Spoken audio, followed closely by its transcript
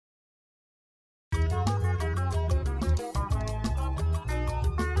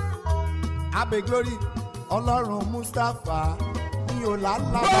Abe Glory Ọlọ́run Mustapha ní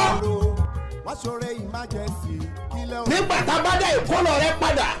Ọ̀làlábàrò wọ́n ṣoore emergency kílẹ̀ òun. Nígbà tá a bá dá ìkólọ rẹ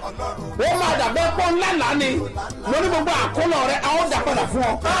padà ó máa dàbẹ́ pọ́ ńlá lánì lórí gbogbo àkólọ rẹ a ó dà padà fún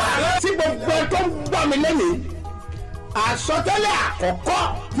ọ. Tí gbogbo ẹ tó ń gbọ́ mi lẹ́nìí àsọtẹ́lẹ̀ àkọ́kọ́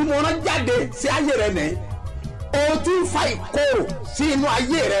tí mo rán jáde sí ayé rẹ nìyí o ti ń fa ìkorò sí inú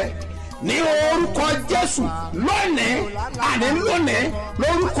ayé rẹ ní orúkọ Jésù lónìí àní lónìí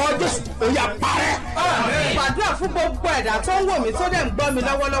lórúkọ Jésù ó yá parẹ́. Gbàdúrà fún gbogbo ẹ̀dá tó ń wò mí tó dẹ̀ ń gbọ́ mi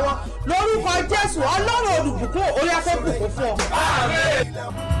lọ́wọ́lọ́wọ́ lórúkọ Jésù Ọlọ́run olùbùkún orí afẹ́bùkún fún ọ.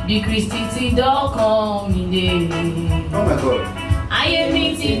 Bí Kristi ti dọ́kàn mi dé. Oh my God. Ayé mi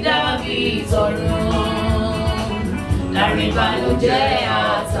ti dàbí tọ̀run láàrin ìbànújẹ́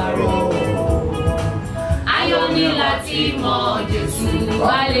àtàrò. Ayọ̀ ni láti mọ Jésù,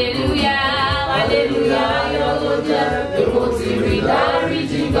 hallelujah, hallelujah, ayọ̀ ló jẹ́ pé mo ti rí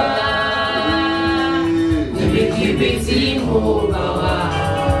dáríjì gbà. Níbikíbi tí mo bá wà,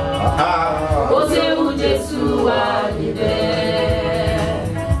 ó ṣeun Jésù wà níbẹ̀.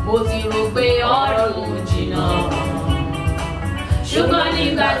 Mo ti rò pé ọ̀run jìnnà, ṣùgbọ́n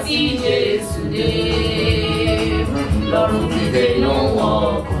nígbà tí Jésù dé, lọ́run ti dènà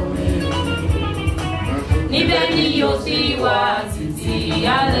ọkàn. Níbẹ̀ ni yóò sì wá títí,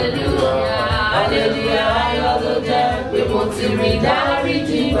 hallelujah, hallelujah, ayọ̀ ló jẹ́ pé mo ti rí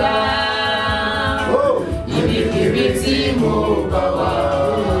dáríjì gbà. Ibikíbi tí mo bá wà,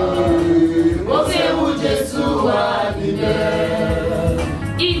 ó ṣeun Jésù wà níbẹ̀.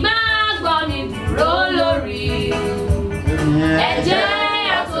 Ìgbàgbọ́ mi dúró lórí ẹ̀jẹ̀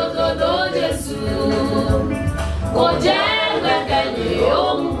àtòdodo Jésù, kò jẹ́ gbẹ́kẹ̀lé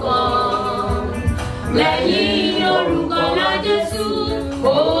ohun kan lẹ́yìn orúkọ náà Jésù,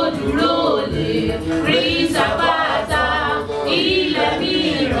 ó dúró lé rí sàpáta ilẹ̀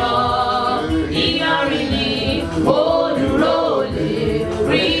mìíràn ìyanrìn ni, ó dúró lé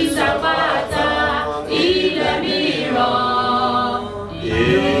rí sàpáta ilẹ̀ mìíràn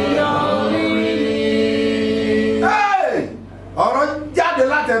ìyanrìn ni. Ọ̀rọ̀ jáde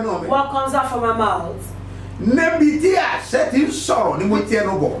látẹnu mi. What comes out from my mouth? Níbi tí àṣẹ ti ń sọ̀rọ̀ ni mo ti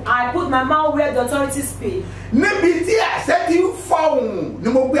ẹnu bọ̀. I put my mouth where the authorities speak. Níbi tí àṣẹ ti ń fọ̀hùn ni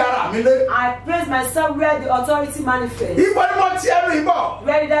mo gbé ara mi lé. I place myself where the authority manifests. Ibo ni mo ti ẹnu ibọ̀.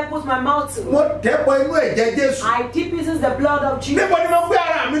 Where did I put my mouth to? Mo dẹ́pọ̀ inú ẹ̀jẹ̀ Jésù. I dip into the blood of Jesus. Níbo ni mo gbé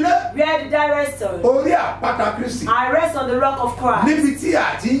ara mi lé. Where did I rest on? Orí àpáta Kristi. I rest on the rock of Christ. Níbi tí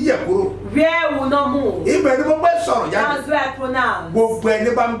a ti ń yẹ̀ kúrò. Where will not move. Ibẹ̀ ni mo gbé sọ̀rọ̀ jáde. That's where I pronounce. Gbogbo ẹni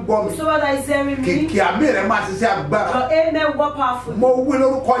bá ń gbọ́ mi. So what is hearing me? Kìkì àmì rẹ̀ máa ṣiṣẹ́ agbára. Your amen were powerful. Mo wí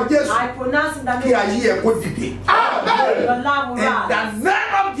lórúkọ Jésù. I pronounce in the Kí name of ayé Jesus. ẹ̀ kó dìde. Your love will In rise. the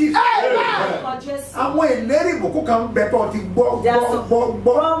name of Jesus. For Jesus. Àwọn ìlérí ìbùkún kan bẹ tó ti gbọ́ There's gbọ́ a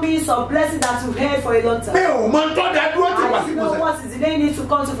gbọ́. promise of blessing that you heard for a long Mi time. ò mọ tó dá dúró tí wà I sí know ìmọ̀sẹ̀. what is delaying it to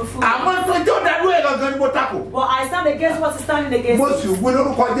come to fulfill. Àmọ́ tó jẹ́ ó dá dúró yẹn gangan ni mo takò. But I stand against what is standing against Mo me. sì wí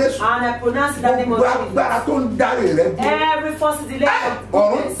lórúkọ Jésù. And I pronounce in the name of Gbogbo agbára Jesus. tó ń darí rẹ̀ dúró. Every force is delaying.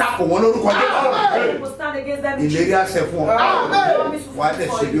 Ọ̀run takò wọn lórúkọ Jésù. People stand against them. in Ìlérí Jesus. àṣẹ fún ọ. Promise Wà á fulfill tẹ̀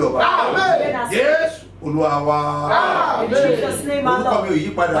for ṣe bí you. ọba. Amen. Jésù Olúwa wa. In Jesus' name, my Orúkọ mi ò Lord. yí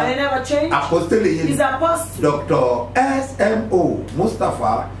padà. But I never change. Àpọ́stélì yìí He's ni apostle. Dr. SMO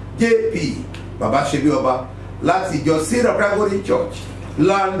Mustapha JP Babasebioba láti ìjọ Syria Primary Church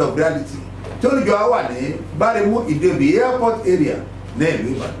Land of Reality tí olùjọ á wà ní Báremú Ìdèbí Airport area ní ìlú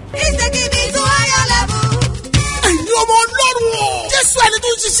Ìbàdàn. Ẹ̀yin ọmọ Ọlọ́run o. Jésù ẹni tó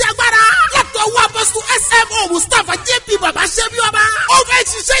ń ṣiṣẹ́ agbára. Látọ̀ wá apọ́sítù SMO Mustapha JP Babasebioba. Ó fẹ́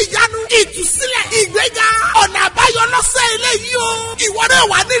ṣiṣẹ́ ìyanu, ìtúsílẹ̀, ìgbéga, ọ̀nà àbáyọ lọ́sẹ̀ eléyìí o. Ìwọ náà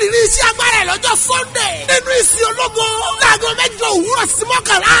wà nírìírí iṣẹ́ agbára ẹ̀ lọ́jọ́ Sunday. Nínú ìsìn ológo, láago 8 òwúrọ̀ sí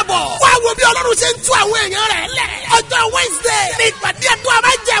 11 àbọ̀. Wá wo bí Ọlọ́run ṣe ń tú àwọn èèyàn rẹ̀ lẹ̀. Ọjọ́ Wednesday ní ìpàdé ẹ̀dùn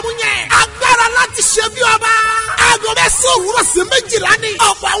àbájẹ̀mú yẹn. Agbára láti ṣe bí ọba. Aago 9 òwúrọ̀ sí 12 ní.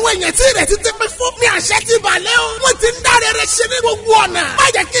 Ọ̀pọ̀ àwọn èèyàn tí ìrètí ti pín fún ní àṣẹ ti balẹ̀ o. Wọ́n ti ń dáre rẹ̀ ṣe ní gbogbo ọ̀nà. Má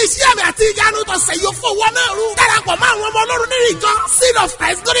jẹ́ kí iṣẹ́ àmì àti ìyanu tọ̀sẹ̀ yóò fowó náà rú. Darapọ̀ mọ́ àwọn ọmọ Ọlọ́run nínú ìjọ Seed of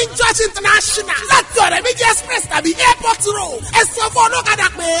Christ Golden Church International. Láti ọ̀rẹ́ méjì express tàbí airport road. Ẹ sọ fún ọlọ́kadà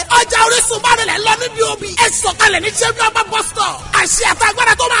pé ọjà Orísun bá rẹ̀ lọ níbi òbí. Ẹ sọ̀kalẹ̀ ní ṣẹ́bí ọba bus stop. Àṣẹ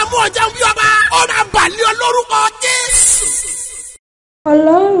àtàgbàdà tó máa mú ọjà bí ọba. Ó máa bàlẹ́ ọ lórúkọ Jésù.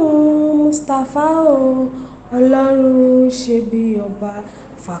 Ọlọ́run Mustapha o, Ọlọ́run ṣe bí ọba,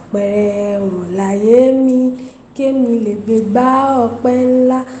 fàpẹẹrẹ hàn láyé mi, kémi lè gbégbá ọpẹ́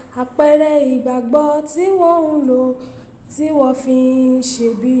ńlá, àpẹẹrẹ ìgbàgbọ́ tí wọ́n ń lò tí wọ́n fi ń ṣe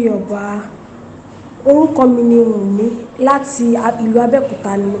bí ọba. Orúkọ mi ni Wùnmí láti ìlú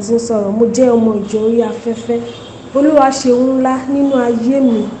Abẹ́òkúta ni mo ti ń sọ̀rọ̀. Mo jẹ́ ọmọ ìjọ orí afẹ́fẹ́ Olúwa ṣe ohun ńlá nínú ayé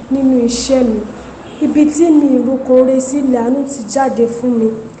mi, nínú iṣẹ́ mi. Ibi tí mi ìrókò re sílẹ̀ àánú ti jáde fún mi.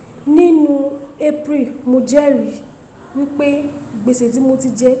 Nínú April mo jẹ́rìí wípé gbèsè tí mo ti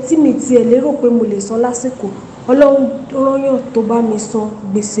jẹ tí mi tiẹ̀ lérò pé mo lè san lásìkò, Ọlọ́run rányàn tó bá mi san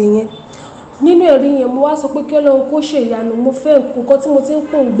gbèsè yẹn. Nínú ẹ̀rí yẹn mo wá sọ pé kí Ọlọ́run kó ṣe ìyanu. Mo fẹ́ nǹkan tí mo ti ń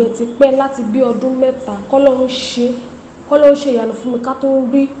pòǹgbẹ ti pẹ́ láti bí ọdún 3 kọ́lọ́run ṣe ìyanu fún mi ká tó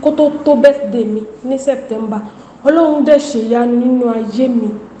rí kó tó birthday mi ní September. Ọlọ́run dẹ̀ ṣe ìyanu nínú ayé mi.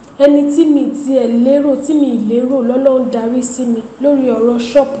 Ẹni tí mi tiẹ̀ lérò tí mi lérò lọ́lọ́run darí sí mi lórí ọ̀rọ̀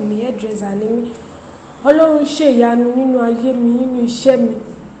ṣọ́ọ̀pù mi, hairdresser ni mí. Ọlọ́run ṣe ìyanu nínú ayé mi, nínú iṣẹ́ mi.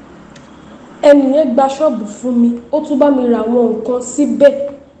 Ẹni yẹn gba ṣọ́ọ̀bù fún mi, ó tún bá mi ra àwọn nǹkan síbẹ̀.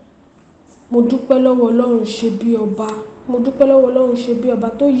 Mo dúpẹ́ lọ́wọ́ Ọlọ́run ṣe bí ọba. Mo dúpẹ́ lọ́wọ́ Ọlọ́run ṣe bí ọba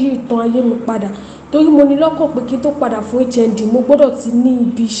tó yí ìtàn ayé mi padà. Torí mo ní lọ́kàn pé kí n tó padà fún HND mo gbọ́dọ̀ ti ní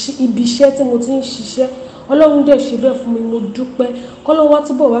ibi iṣẹ́ tí mo ti ń ṣiṣẹ́. Ọlọ́run dẹ̀ ṣe bẹ́ẹ̀ fún mi, mo dúpẹ́. Kọ́lọ́run wá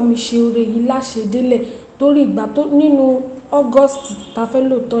túbọ̀ wá mi ṣe oore yìí láṣedélẹ̀ torí ìgbà tó nínú August ta fẹ́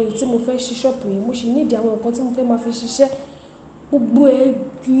lò tán yìí tí mo fẹ́ ṣí ṣọ́ọ̀pù yẹn, mo sì nídìí àwọn nǹkan tí mo fẹ́ máa fi ṣiṣẹ́. Gbogbo ẹ̀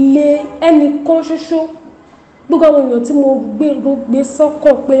lé ẹnìkan ṣoṣo. Gbogbo àwọn èèyàn tí mo gbé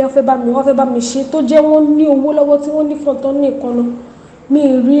sọ́kàn pé wọ́n fẹ́ bá mi ṣe tó jẹ́ wọ́n ní owó lọ́wọ́ tí wọ́n ní fọ̀ntán ní ìkànnà. Mi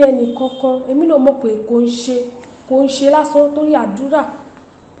ì rí ẹnì kankan. Èmi náà mọ̀ pé kò ń ṣe lásán torí àdúrà.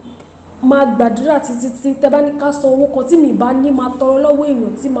 Máa gbàdúrà títí tẹ́ bá ní ká san owó kan tí mi bá ní máa tọrọ lọ́wọ́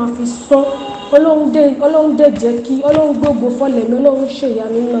èèyàn tí máa fi san. Ọlọ́run dẹ̀ jẹ́ kí Ọlọ́run gbogbo fọ́lẹ̀ mi, Ọlọ́run ṣe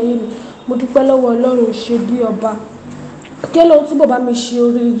ìyanu nínú ayé mi. Mo dúpẹ́ lọ́wọ́ Ọlọ́run ṣe bí ọba. Kí Ọlọ́run túbọ̀ bá mi ṣe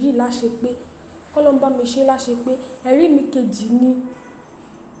oore yìí láṣepé. Kọ́lọ́run bá mi ṣe láṣepé. Ẹ̀rí mi kejì ni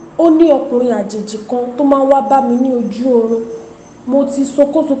ó ní ọkùnrin àjèjì kan tó máa ń wá bá mi ní ojú oorun. Mo ti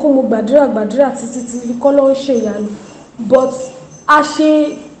sunkún mo gbàdúrà títí kọ́lọ́run ṣe ìyanu. But a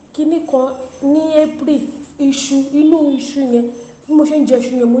ṣe kíní kan ní April inú iṣu yẹn bí mo ṣe ń jẹ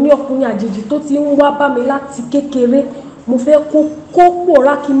iṣu yẹn mo ní ọkùnrin àjèjì tó ti ń wá bá mi láti kékeré. Mo fẹ́ kó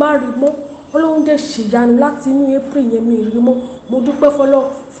pòórá kí n má rí mọ́. Ọlọ́run dẹ̀ ṣe ìyanu láti inú April yẹn mi rí mọ́. Mo dúpẹ́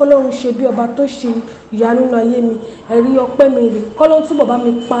fọlọ́run ṣe bí ọba tó ṣe ìyanu nínú ayé mi. Ẹ̀rí ọpẹ́ mi rè. Kọ́lọ́run túbọ̀ bá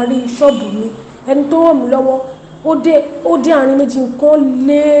mi parí ṣọ́ọ̀bù mi. Ẹni tó ràn mí lọ́wọ́ ó dé àárín méjì nǹkan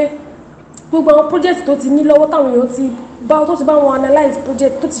lé gbogbo àwọn project tó ti ní lọ́wọ́ táwọn èèyàn tó ti bá wọn analyze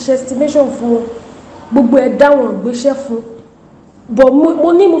project tó ti ṣe estimation fún wọn gbogbo ẹ̀ dá wọn gbéṣẹ́ fún. Bọ̀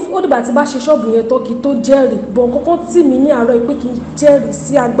ó dìgbà tí bá ṣe ṣọ́ọ̀bù yẹn tó kí tó jẹ́rìí. Bọ̀ kọ́kọ́ tì mí ní àárọ̀ pé kí n jẹ́rìí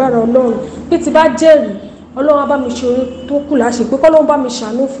sí agbára Ọlọ́run pé tí bá jẹ́rìí Ọlọ́run á bá mi ṣe oore tó kù láṣẹ pé kọ́lọ́run bá mi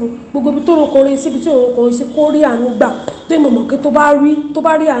ṣàánú fún gbogbo ibi tó roko orin síbi tí òun kò sí kó rí àánú gbà tó ìmọ̀ mọ̀ pé tó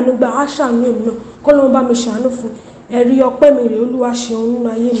bá rí àánú gbà á ṣàánú èmi náà kọ́lọ́run bá mi ṣàánú fún. Ẹ̀rí ọpẹ́ mi rè. Olúwa ṣe ohun nínú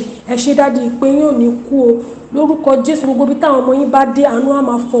ayé mi. Ẹ ṣé dádì ìpè yín ò ní kú o lórúkọ Jésù. Gbogbo bí táwọn ọmọ yín bá dé àánú á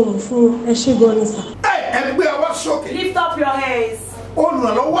máa fọhùn fún wọn. Ẹ ṣé gan ni sà. Ẹ gbé ọwọ́ sókè. Lift up your hands.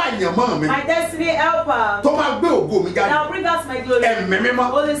 Olùrànlọ́wọ́ àyànmọ́ mi. My destiny helper. Tó máa gbé ògo mi jáde. Now bring us my glory. Ẹ̀mí mímọ́.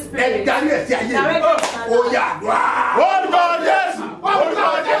 Holy Spirit. Ẹ darí ẹ̀ sí ayé mi. Ó yá àdúrà. Orúkọ Jésù, orúkọ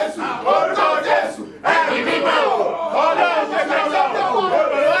Jésù, orúkọ Jésù, ẹ̀mí mímọ́ o. Ọlọ́run ṣe kí ọlọ́run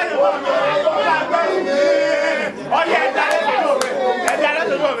olùrànlọ́wọ́ àyànmọ́ mi. Ó máa gbé ìwé. Ọyẹ ẹ̀dá lẹ́tọ̀ọ́ mi. Ẹ̀dá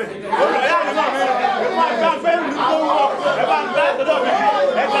lẹ́tọ̀ọ́ mi. Olùrànlọ́wọ́ àyànmọ́ mi. Ẹ máa gbá fẹ́rù ní tó wọ̀. Ẹ máa gbá lẹ́tọ̀ọ́ mi.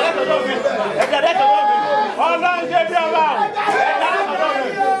 Ẹ̀dá lẹ́tọ̀ọ́ mi. Ẹ̀dá lẹ́tọ̀ọ́ mi. Ọlọ́run ṣe bí ọba.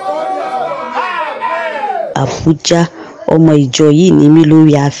 Àbújá ọmọ ìjọ yìí ní mí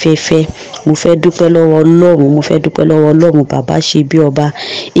lórí afẹ́fẹ́. Mo fẹ́ dúpẹ́ lọ́wọ́ Ọlọ́run bàbá ṣe bí ọba.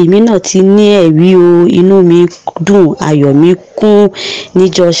 Èmi náà ti ní ẹ̀rí o, inú mi dùn, ayọ̀ mi kún.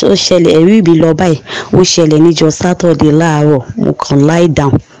 Níjọ́ ó ṣẹlẹ̀ ẹ̀rí mi lọ báyìí. Ó ṣẹlẹ̀ níjọ́ Saturday láàárọ̀. Mo kàn lie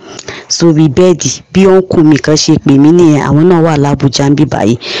down sórí bẹ́ẹ̀dì bí ọ̀nkù mi kan ṣe pè mí nìyẹn. Àwọn náà wà l'Abuja ń bí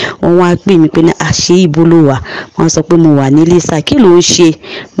báyìí. Wọ́n wá pè mí pé ní àṣé ibo ló wà. Wọ́n sọ pé mo wà ní Lisa. Kí ló ń ṣe?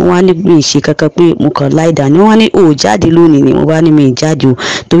 Mo wá ní mi ṣe kankan pé mo kàn lie down. Wọ́n ní ó jáde lónìí ni. Mo bá ní mi jáde o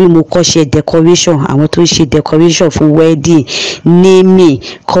torí mo kọ́ṣẹ́ decoration. Àwọn tó ń ṣe decoration fún wedding, naming,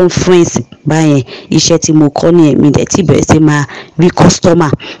 conference báyẹn iṣẹ́ tí mo kọ́ ní ẹ̀mí dẹ̀ tí bẹ̀rẹ̀ sí máa rí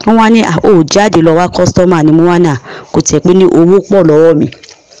customer. Wọ́n wá ní ó jáde lọ wá customer ni. Mo wá náà kò tẹ̀ pé ní owó pọ̀ lọ́wọ́ mi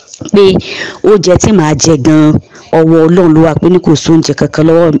pé ó jẹ tí màá jẹ gan ọwọ́ Ọlọ́run ló wà pé ní kò sóúnjẹ kankan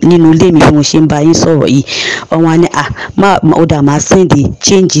lọ́wọ́ nínú ilé mi bí mo ṣe ń bá yín sọ̀rọ̀ yìí. Ọ̀wọ́n á ní ó dà máa sẹ́ndì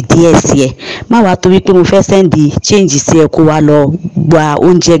change díẹ̀ sí ẹ. Má wàá torí pé mo fẹ́ sẹ́ndì change sí ẹ kó wá lọ gba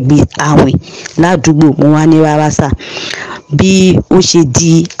oúnjẹ gbé àwìn ládùúgbò. Mo wá ní rárá sà. Bí ó ṣe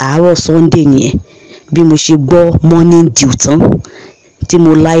di àárọ̀ Sunday nìyẹn bí mo ṣe gbọ́ morning dew tán tí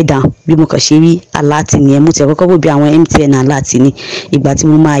mo lie down bí mo kàn ṣe rí alert nìyẹn. Mo ti kọ́kọ́ wò bí àwọn MTN alert ni. Ìgbà tí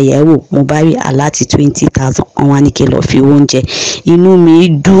mo máa yẹ̀ wò mo bá rí alert 20,000 wọ́n wá ní kí n lọ fi oúnjẹ. Inú mi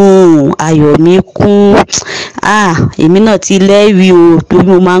dùn, ayọ̀ mi kún. Èmi náà ti lẹ́rìí o, torí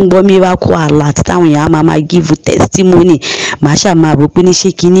mo máa ń gbọ́ miracle alert táwọn èèyàn máa give testimony. Màá ṣáà máa rò pé ní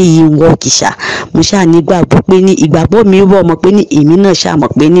ṣé kíní yìí ń work ṣá. Mo ṣáà ní ìgbàgbọ́ pé ní ìgbàgbọ́ mi rọ̀ mọ́ pé ní èmi náà ṣáà mọ̀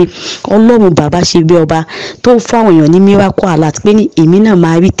pé ní Ọlọ́run Babasebioba tó fáwọn èèyàn ní miracle alert pé ní èmi náà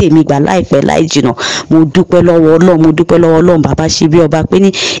máa rí tèmi gbà láìpẹ́ láì jìnnà. Mo dúpẹ́ lọ́wọ́ Ọlọ́run Babasebioba pé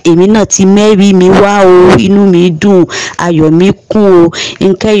ní èmi náà ti mẹ́rí mi wá o, inú mi dùn, ayọ̀ mi kún o.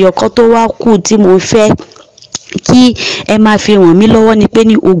 Nǹkan ẹyọ̀kan tó wá kù tí mo fẹ́ kí ẹ máa fi ràn mí lọ́wọ́ ni pé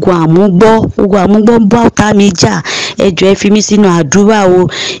ní ogun àmúgbọ́ ń bá ọ̀tá mi jà. Ẹ jọ̀ọ́ ẹ fi mí sínú àdúrà o.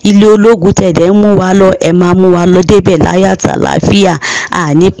 Ilé ológun tẹ̀dẹ̀ ń mú wa lọ, ẹ máa mú wa lọ débẹ̀ láyọ̀ àtàlàáfíà.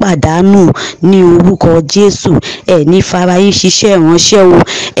 Àní pàdánù ní orúkọ Jésù. Ẹ ní fara yín ṣiṣẹ́ ìránṣẹ́ o.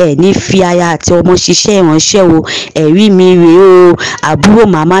 Ẹ ní fi aya àti ọmọ ṣiṣẹ́ ìránṣẹ́ o. Ẹ̀rí mi rèé o. Àbúrò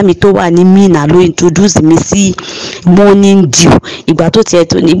màmá mi tó wà ní Minna ló introduce mi sí morning dew. Ìgbà tó tiẹ̀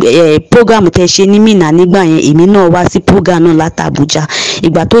tó ní program tẹ ṣe ní Minna nígbà yẹn, èmi náà wá sí program náà láti Abuja.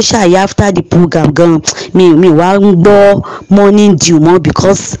 Ìgbà tó ṣàyà after the program gan mi wá ń gbọ́ morning dew mọ́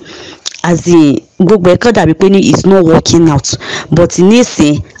because as in gbogbo ẹ̀ kàn dàbí pé ní it's not working out. But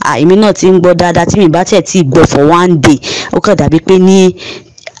nísìn èmi náà ti ń gbọ́ dáadáa tí mi bá tẹ̀ tí gbọ́ for one day. Ó kàn dàbí pé ní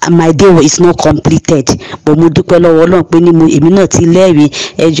my day is not completed. But mo dúpẹ́ lọ́wọ́ Ọlọ́run pé ní èmi náà ti lẹ́rìí.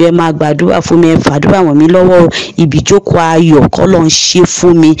 Ẹ jọ̀ọ́ ẹ máa gbàdúrà fún mi, ẹ fàdúrà ràn mí lọ́wọ́. Ìbíjókòó ayọ̀ k'Ọlọ́run ṣe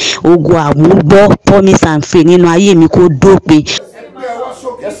fún mi. Ogun àmúgbọ́ promise and faith nínú ayé mi kó dópin.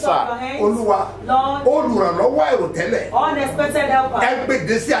 Olúwa olùrànlọ́wọ́ àìròtẹ́lẹ̀ ẹ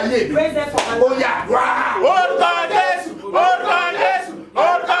gbèdé sí ayé mi. Ó yá wá. Orúkọ Jésù, orúkọ Jésù,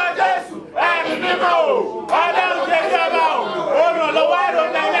 orúkọ Jésù, ẹ̀mí mímọ́ o, Ọlọ́run ṣe bí ọba o, olùrànlọ́wọ́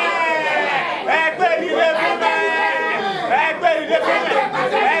àìròtẹ́lẹ̀ ẹ gbèdé fún mi, ẹ gbèdé fún mi,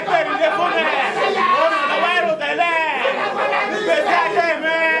 ẹ gbèdé fún mi, olùrànlọ́wọ́ àìròtẹ́lẹ̀ gbèsè ayé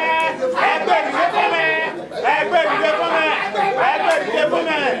mi, ẹ gbèdé fún mi, ẹ gbèdé fún mi, ẹ gbèdé fún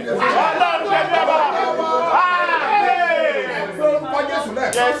mi, Ọlọ́run ṣe bí ọba.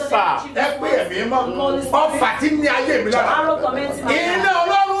 Yes, sir. Ẹ pé ẹ̀mí mọ́. Ọfà tí ní ayé mi lára. Iná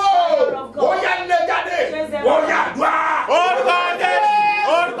Ọlọ́run o. Ó yá ilé jáde. Ó yá àdúrà. Orúkọ Jésù.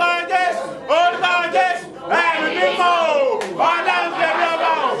 Orúkọ Jésù. Orúkọ Jésù. Ẹ̀mí mímọ́ o. Ọlọ́run ṣe bí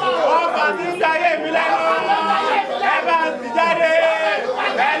ọba o. Ọfà tí ní ayé mi lára. Ẹ bá ti jáde.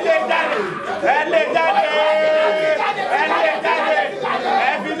 Ẹ lé jáde. Ẹ lé jáde. Ẹ lé jáde.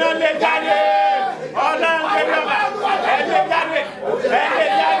 Ẹ fi náà lé jáde. Ọlọ́run ṣe bí ọba. Ẹ lé jáde.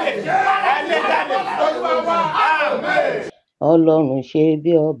 Ọlọ́run ṣe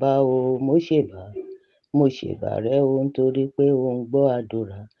bí ọba o, mo ṣèbà rẹ o nítorí pé o ń gbọ́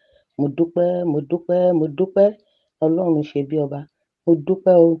àdúrà. Mo dúpẹ́ Ọlọ́run ṣe bí ọba. Mo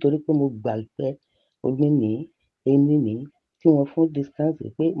dúpẹ́ o nítorí pé mo gbà pé èmi ní tí wọ́n fún distance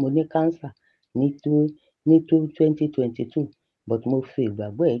pé mo ní cancer ní 2022 but mo fi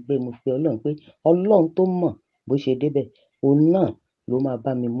ìgbàgbọ́ ẹ̀ gbé, mo fi Ọlọ́run pé Ọlọ́run tó mọ̀ bó ṣe débẹ̀ òun náà ló máa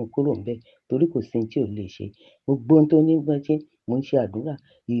bá mi mú kúrò ńbẹ̀ torí kò sí tí ò lè ṣe. Gbogbo ohun tó ní gbọ́n ṣe mo ń ṣe àdúrà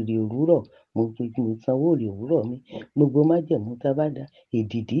ìrì òwúrọ̀ mo sanwó ìrì òwúrọ̀ mi. Gbogbo májẹ̀mú tá bá dá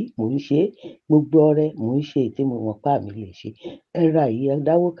èdìdí mò ń ṣe, gbogbo ọrẹ mò ń ṣe tí mo mọ̀ pá mi lè ṣe. Ẹ ra yìí ẹ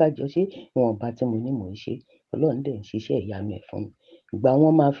dáwó kájọ ṣe ìwọ̀nba tí mo ní mò ń ṣe. Ọlọ́run dẹ̀ ń ṣiṣẹ́ ìyanu ẹ̀ fún mi. Ìgbà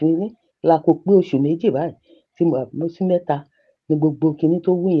wọn máa fi ní lákò pé oṣù méjì báyìí tí mo sí mẹ́ta ní gbogbo kinní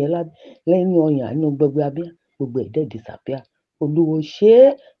tó wú yẹn lẹ́yìn ọyàn nínú gbogbo abíyá gbogbo ẹ̀ dẹ̀ disappear. Olúwo ṣé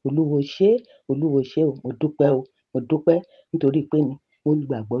o, mo dúpẹ́ nítorí pé ni mo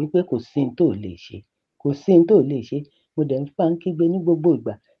gbàgbọ́ wípé kò sí ohun tó lè ṣe. Mo dẹ̀ ń fà ń kígbe ní gbogbo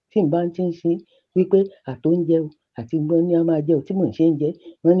ìgbà tí n bá ti ń ṣe wípé àtóúnjẹ o àti gbọ́n ní a máa jẹ o tí mò ń ṣe ń jẹ.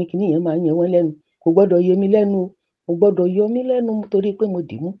 Wọ́n ní kíní yẹn máa ń yẹ wọ́n lẹ́nu. Kò gbọ́dọ̀ yọ mí lẹ́nu torí pé mo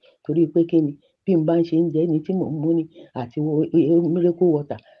dìímú torí pé kí ni bí n bá ń ṣe ń jẹ ni tí mò ń mú ni àti miracle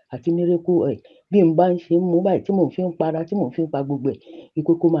water àti miracle oil bí n bá ń ṣe ń mú báyìí tí mò ń fi ń para tí mò ń fi ń pa gbogbo ẹ̀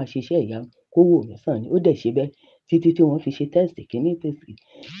ikú kó máa ṣiṣẹ́ ìyanu kó wò mí sàn ni ó dẹ̀ ṣe bẹ́ẹ̀ títí tí wọ́n fi ṣe test kìíní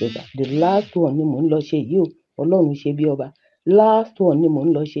the last one ni mò ń lọ ṣe yìí o. Ọlọ́run ṣe bí ọba. Last one ni mò ń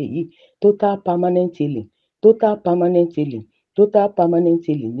lọ ṣe yìí. Total permanent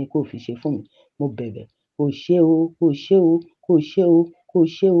healing ni kò fi ṣe fún mi. Mo bẹ̀bẹ̀ kò ṣe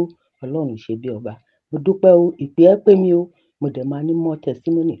o. Ọlọ́run ṣe bí ọba. Mo dúpẹ́ o, ìpè ẹ pé mi o. Mo dẹ̀ máa ní more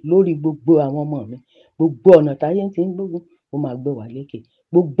testimony lórí gbogbo àwọn ọmọ mi. Gbogbo ọ̀nà táyé ti ń gbógun, ó máa gbé wa lékè.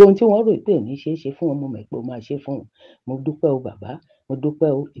 Gbogbo ohun tí wọ́n rò pé ò ní ṣe é ṣe fún wọn, mo mọ̀ pé ó máa ṣe fún wọn. Mo dúpẹ́ o bàbá, mo dúpẹ́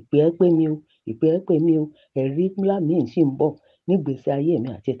o, ìpè ẹ pé mi o. Ẹ̀rí ńlá míì sì ń bọ̀ nígbèsí ayé mi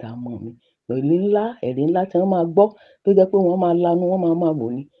àti ìta ọmọ mi. Ẹ̀rí ńlá tí wọ́n máa gbọ́ tó jẹ́ pé wọ́n máa lanu wọ́n máa wò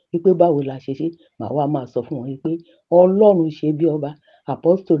ní wípé báwo la ṣe ṣe, màá wá máa sọ fún wọn wípé Ọlọ́run ṣe bí ọba,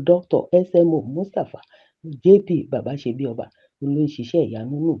 Apostle Doctor SMO Mustapha JP Babasebioba ló ń ṣiṣẹ́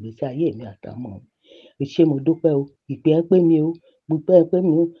ìyanu nínú ìgbésí ayé mi àtàwọn ọmọ mi. Ṣé mo dúpẹ́ o, ìpè ẹ pé mi o, dúpẹ́ ẹ pé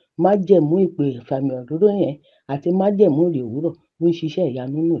mi o, májẹ̀mú ìpè ìfàmì òróró yẹn àti májẹ̀mú ìrè òwúrọ̀ ló ń ṣiṣẹ́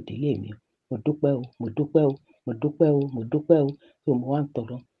ìyanu nínú ìdílé mi o. Mo dúpẹ́ o, mo dúpẹ́ o, mo dúpẹ́ o, mo dúpẹ́ o. Tó mo wá ń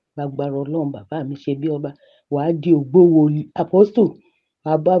tọrọ lágbára Ọlọ́run bàbá mi ṣe bí ọba, wàá di ògbówó Apostle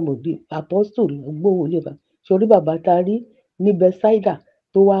abámọ̀dé Apostle ògbówó lè bá. Sórí bàbá tá a rí ní Bethsaida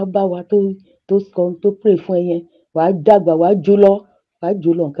tó wá bá wa tó pray fún ẹ yẹn, wàá dàgbà wàá jù lọ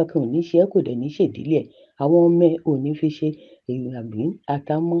nǹkan kan ò ní ṣe ẹ́, kò dẹ̀ ní ṣèdílé ẹ̀. Àwọn ọmọ ẹ ò ní fi ṣe èèyàn àgbín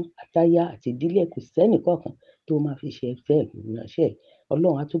àtàmọ́ àtayá àti ìdílé ẹ̀, kò sẹ́nì kankan tó máa fi ṣe ẹ̀fẹ́ ìrìnàṣẹ́ ẹ̀.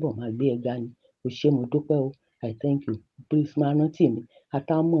 Ọlọ́run á túbọ̀ máa gbé ẹ ga ni. O ṣé mo dúpẹ́ o, I thank you. Please máa rántí mi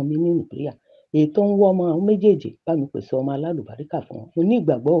àtàwọn ọmọ mi nínú prayer. Èyí tó ń wọ́ ọmọ àwọn méjèèjì bá mi pèsè ọmọ alálùbáríkà fún wọn. Mo ní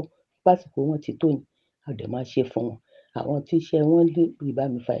ìgbàgbọ́ pásìkò wọn ti tó ni, a dẹ̀ máa ṣe fún wọn. Àwọn tí iṣẹ́ wọn lé ìbá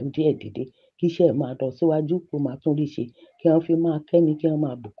mi fà díẹ̀ dìde, kí iṣẹ́ ẹ̀ máa lọ síwájú kó máa tún rí ṣe, kí wọ́n fi máa kẹ́ mi, kí wọ́n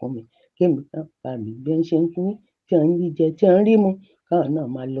máa bùkún mi, kí èmi náà bá mi bí wọ́n ṣe ń pín, tí wọ́n ń rí jẹ, tí wọ́n ń rí mu, káwọn náà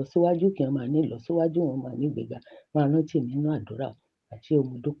máa lọ síwájú, kí wọ́n máa ní lọ síwájú, wọn máa ní ìgbéga. Máa rántí mi nínú àdúrà o. Àṣé o,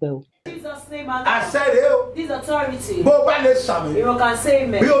 mo dúpẹ́ o. Jesus' name alone. Àṣẹ rèé o. This authority. Bó bá lè sàmì. You can say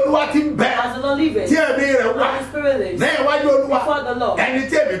amen. Bí Olúwa ti ń bẹ. As the Lord liveth. Tí ẹ̀mí rẹ̀ wà. And his spirit lives. Lẹ́yìn iwájú Olúwa. Before the Lord. Ẹni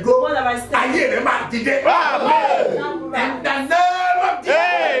tí èmi dúró. One of my steps. Ayé rẹ̀ máa dìde. In the name of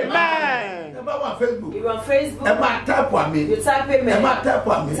Jesus. Amen. Ẹ bá wà Facebook. You're on Facebook. Ẹ máa tápù àmì. You type amen. Ẹ máa tápù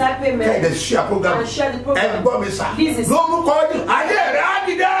àmì. Type amen. Kẹ́ ẹ̀ dẹ̀ share program. And share the program. Ẹ gbọ́ mi sà. This is. Lórúkọ Jésù. Ayé rẹ̀ á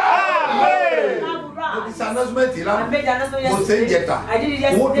dìde. Amen. Mo ti ṣe announcement yìí lánàá. I made the announcement Mo ṣe ń yesterday. jẹta. I did it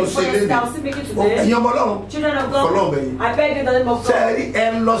yesterday. Mo tún ṣe léde. I'll still make it today. Ẹ̀yin ọmọ Ọlọ́run. Children of God. Ọlọ́run bẹ̀yìn. I beg you in the name of God. Sẹ́ẹ̀rí ẹ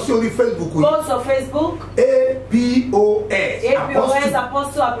lọ sí orí Facebook yìí. Go to Facebook. APOS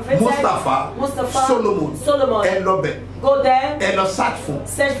Apostle Prophet Mustapha Solomon. Ẹ lọ bẹ̀. Go there. Ẹ lọ search fún.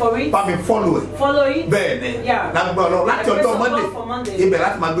 Search for it. Bá mi follow ẹ̀. Follow it. Bẹ́ẹ̀ni. Yeah. Lágbára Ọlọ́run láti ọjọ́ Monday. Ibẹ̀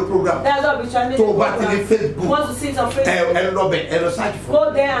láti máa gbé program. That's what we're trying to do. Tó o bá ti ní Facebook. Want to see it on Facebook. Ẹ lọ bẹ̀. Ẹ lọ search fún.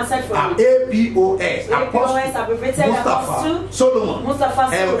 Go there and search for it. APOS Apostle Solomon. Mustapha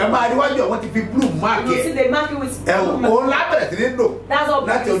Solomon. Ẹ máa rí wájú ẹ̀ wọ́n ti fi blue mark You see ẹ̀. they mark it with blue mark. Òun lábẹ̀rẹ̀ sí ní lò. That's all.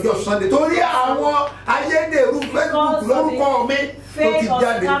 Láti ọjọ́ Sunday. Torí àwọn ayédèrú Facebook lórúkọ mi tó ti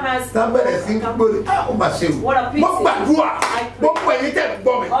jáde. Tábẹ̀rẹ̀ sí ń gbòòrò. Ó mà ṣe o. Mo gbàdúrà. Gbogbo ẹ̀yin tẹ̀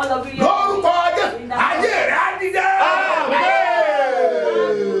gbọ́ mi. Lórúkọ Jésù. Ayé rẹ̀ á dìde.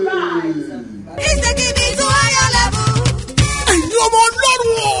 Ẹ̀yin ọmọ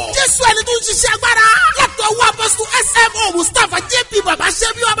Ọlọ́run o. Jésù ẹni tó ń ṣiṣẹ́ agbára. Látọ̀ wá Apostle SMO Mustapha JP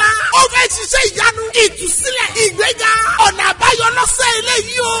Babasebioba. Ó fẹ́ ṣiṣẹ́ ìyanu, ìtúsílẹ̀, ìgbéga, ọ̀nà àbáyọ lọ́sẹ̀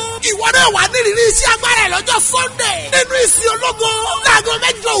eléyìí o. Ìwọ náà wà nírìírí iṣẹ́ agbára ẹ̀ lọ́jọ́ Sunday. Nínú ìsìn ológo. Láago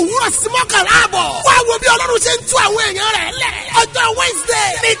 8 òwúrọ̀ sí 11 àbọ̀. Wá wo bí Ọlọ́run ṣe ń tú àwọn èèyàn rẹ̀ lẹ̀. Ọjọ́ Wednesday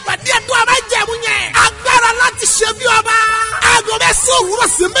ní ìpàdé ẹ̀dùn àbájẹ̀mú yẹn. Agbára láti ṣe bí ọba. Aago 9 òwúrọ̀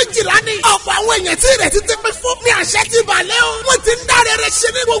sí 12 ní. Ọ̀pọ̀ àwọn èèyàn tí ìrètí ti pín fún ní àṣẹ ti balẹ̀ o. Wọ́n ti ń dáre rẹ̀ ṣe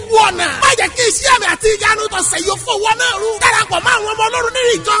ní gbogbo ọ̀nà. Má jẹ́ kí iṣẹ́ àmì àti ìyanu tọ̀sẹ̀ yóò fowó náà rú. Darapọ̀ mọ́ àwọn ọmọ Ọlọ́run nínú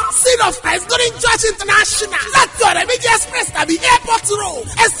ìjọ Seed of Christ Golden Church International. Láti ọ̀rẹ́ méjì express tàbí airport road.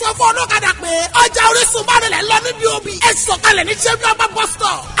 Ẹ sọ fún ọlọ́kadà pé ọjà Orísun bá rẹ̀ lọ níbi òbí. Ẹ sọ̀kalẹ̀ ní ṣẹ́bí ọba bus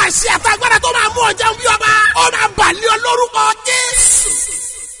stop. Àṣẹ àtàgbàdà tó máa mú ọjà bí ọba. Ó máa bàlẹ́ ọ lórúkọ Jésù.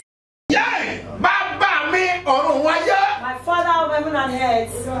 Bàbá mi ọ̀run wáyé. My Father of heaven and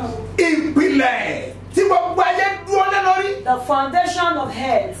earth. Ìpìlẹ̀ tí gbogbo ayé dúró lé lórí. The foundation of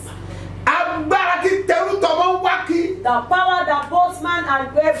heads. Agbára tí tẹrú tọmọ ń wá kí. The power that both man and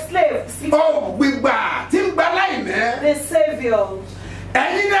slave seek. Ògbìgbà tí ń gba láìmẹ́. The Savior.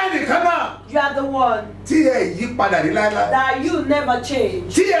 Ẹ̀yin náà nìkan náà. You are the one. Tí ẹ yí padà ní láíláí. That you never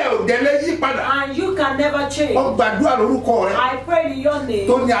change. Tí ẹ ò délé yí padà. And you can never change. Ó gbàdúrà lórúkọ rẹ. I pray in your name.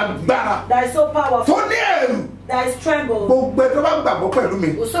 Tó ní agbára. That is so powerful. Tó ní ẹ̀rù. That is tremble. Gbogbo ẹ tó bá gbàgbọ́ pẹ̀lú mi.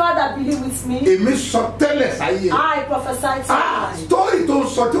 Whosoever that believe with me. Èmi sọ tẹ́lẹ̀ sáyé. I prophesy to you. Story tó ń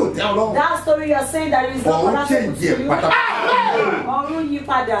sọ tí ò tẹ́ Ọlọ́run. That story you are saying that is not Ọ̀run change ẹ̀ pátápátá. Ọ̀run yí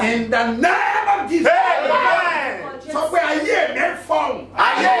padà. In the name of Jesus. Sọ pé ayé mi fọ̀hún.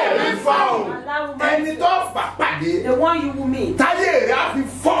 Ayé mi fọ̀hún. Ẹni tó fà pàdé. The one you will meet. Táyé rẹ̀ á fi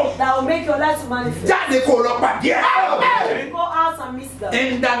fọ̀hún. That will make your life to manifest. Jáde kó lọ pàdé ẹ̀. Go out and meet them.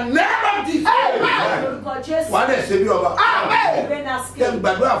 In the name of Jesus. Lórúkọ Jésù. Wà á dẹ̀ ṣe bí ọba. Reign as Kẹ́ king.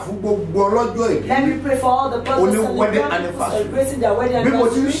 gbàdúrà fún gbogbo ọlọ́jọ́ ìbí. Let me pray for all the brothers and the wedding people anniversary. celebrating their wedding Bí mo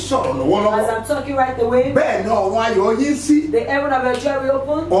ti ń anniversary. sọ̀rọ̀ lọ́wọ́lọ́wọ́. As I'm talking right away, Bẹ́ẹ̀ ni ọ̀run ayọ̀ yín sí. the heaven of your joy will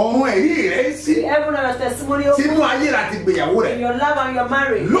open. Ọ̀run ẹ̀rí rẹ̀ sí. The heaven of your testimony open. Sínú ayé rẹ̀ àti ìgbéyàwó In rẹ̀. your love and your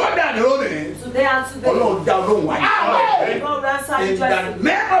marriage. Lọ́dà ni lónìí. Today and today. Ọlọ́run dá olóhùn wáyé. God will answer In you the joyfully.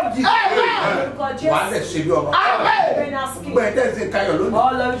 name of Jesus. Lórúkọ Wà á dẹ̀ Jésù. ṣe bí ọba. Reign as king. Gbogbo ẹ̀ tẹ́ ṣe kayọ̀ lónìí.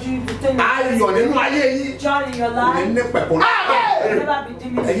 All of you, the thing Ayọ̀ nínú ayé yín. joy in your Kò ní life. ní pẹ̀kun. Will never be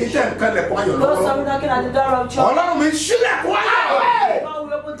Ẹ̀yin diminished. tẹ́ ń kẹ́lẹ̀kùn ayọ̀ Those of lọ́wọ́lọ́wọ́. you knocking at the door of joy. Ọlọ́run mi ṣílẹ̀kùn ayọ̀. God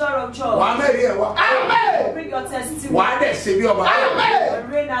will open door of joy. Wà á mẹ́rin ẹ̀ wá. Bring your testimony. Wà á dẹ̀ ṣe bí ọba.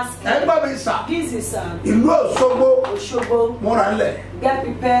 And reign as Ẹ king. gbọ́ mi sà. Gizi sir. Ìlú Òṣogbo Oshobo. múra ńlẹ̀. Get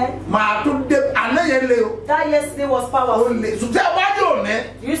prepared. Màá tún dé àná yẹn lé o. That yesterday was Ó powerful. lè sùtẹ́ wájú òní.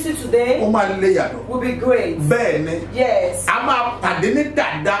 You see today Ó máa lé yàtọ̀. will be great. Bẹ́ẹ̀ ni. Yes. A máa pàdé ní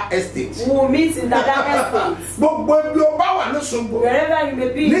Dada Estate. We will meet in Dada Estate. Gbogbo ibi o bá wà lóṣogbo. Wherever you may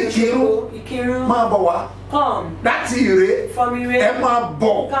be in Oshobo, Ikiru, Máa bọ̀ wá. come. Láti Ìré. From Ẹ Ire, máa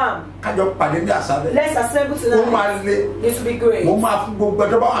bọ̀. come. Kájọ pàdé ní àṣálẹ́. Let's assemble Ó máa tonight. lé. It will be great. Mo máa fún gbogbo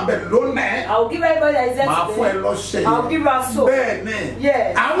ẹjọ́ bá wà bẹ́ẹ̀ lónìí. I will give everybody that is there Màá fún ẹ today. lọ́sẹ̀ I will give you a soul. Bẹ́ẹ̀ ni.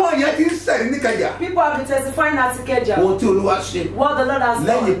 Yes. Àwọn èèyàn ti ń sẹ̀rí níkẹjà. People have been testifying at Ikeja. Ohun tí Olúwa ṣe. What the Lord has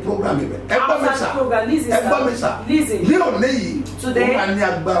Lẹ́yìn done. program ibẹ̀. Ẹ gbọ́ mi After sà. the program, listen, Ẹ gbọ́ mi sir. sà. Listen. Ní òní yìí. Today Ó máa ní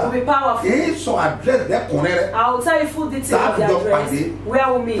agbára. will be powerful. Èyí sọ àdírẹ́sì lẹ́kùnrẹ́rẹ́. I will tell you full details of the Láti jọ address pàdé.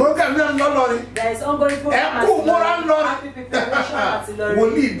 where we meet. Program náà ń lọ lọ́rin. There is ongoing program Ẹ at kú múra ń Ilorin. lọ́rin. Happy preparation at Ilorin.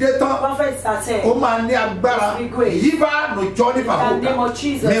 Wòlíì dé tán. Prophets attend. Ó máa ní agbára. Be great. Yíbá nùjọ́ ní In the name Fàfọ́kà. of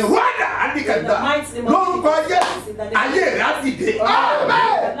Jesus. Ní Rwanda In the Adìkẹ̀dá. mighty name of Lórúkọ Jesus. Jésù. In the name of Ayé rẹ̀ á dìde.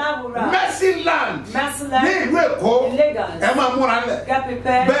 Mercy Land. Mercy Ní Land. ìlú Èkó. In Lagos. Ẹ máa múra lẹ̀. Get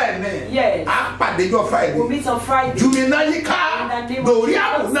prepared. Bẹ́ẹ̀ ni. Yes. À pàdéjọ́ Friday. We'll meet on Friday. Jùmí náà yí ká. In the name of Lórí Jesus.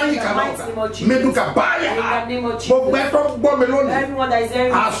 àpò náà yí ká In the náà mighty name ká. of Jesus. Mẹ́dùkà báyà. In the name of Jesus. Gbogbo ẹ tó gbọ́ mi lónìí. Everyone that is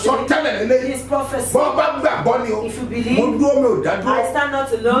hearing me Àsọtẹ́lẹ̀ today, lélẹ́yìn. this prophecy. Bọ́ bá gbàgbọ́ ni o. If you believe, Mo dúró mi ò dá dúró. I stand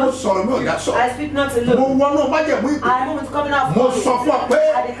not Mo alone. sọ̀rọ̀ mi ò dá sọ̀rọ̀. I speak not Mo alone. wọnú májẹ̀mú ìpè. I move with covenant of Mo promise. sọ fún ọ pé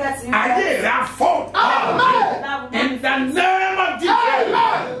I declare to you ayé rẹ̀ á fọ́. In the name of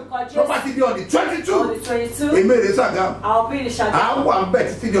Jesus. Tó bá ti di on the 22. On the 22, Èmi èrè Sàgám. I'll be in À Shagam. ń wà ń bẹ̀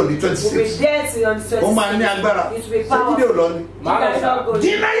títí di on the We'll be 26. there till on the Ó máa ní 26. agbára. It will be Ṣé powerful. jíde ò lọ ni? You guys not go.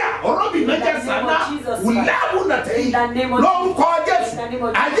 Jìnnàyà ọ̀rọ̀bì náà jẹ́ sànà. Wùláwù nàtẹ̀yìn. Lórúkọ Jésù.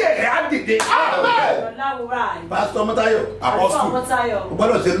 Ayé rẹ̀ á dìde. Your love will rise. Pásítọ̀ Mọ́táyọ̀ Apọ́sítù. Mọ́táyọ̀. O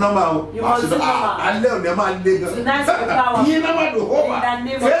gbọ́dọ̀ ṣe nọ́mà o. You must do normal. Alẹ́ òní ẹ máa lé gan. Tonight will be powerful. Yín náà máa dùn hó wa. In the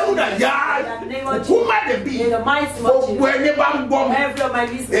name of Fẹ́rù nà Jesus. yá. In the name of Òkú má dé bí. In the mighty name of Gbogbo Jesus. ẹni bá ń gbọ́ mi. Every of my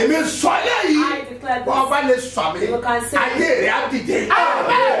listeners. Èmi sọ lẹ́yìn. I declare this. Bọ́ ọba lè sọ mi. You can say Ayé rẹ̀ á dìde.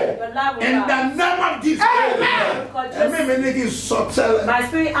 Your love will In the rise. name of Jesus. Ẹ̀mí mi ní kí n sọ tẹ́lẹ̀. My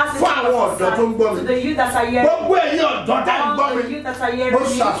spirit asks Fún àwọn ọ̀dọ́ tó ń gbọ́ mi. to the youth that are here. Gbogbo ẹ̀yin ọ̀dọ́ tá ń gbọ́ All the mi. youth that are here. Mo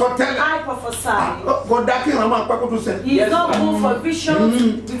sọ àsọtẹ́lẹ̀. I prophesy. Kò dá kí ìran máa pẹ́ kó tó ṣẹ. He is not good for vision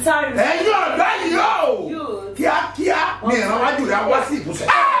to tarry. Ẹ̀yin ọ̀dọ́ yìí o. Youth. Kíákíá ni ìrànwájú rẹ̀ á wá sí ìbùsẹ̀.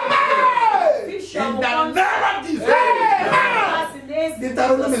 Vision In will the come. name of Jesus. As in days.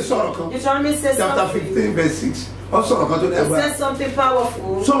 Deuteronomy sọ̀rọ̀ kan. Deuteronomy says Chapter something. 15 verse 6. Ó sọ̀rọ̀ kan tó ní It agbára. says something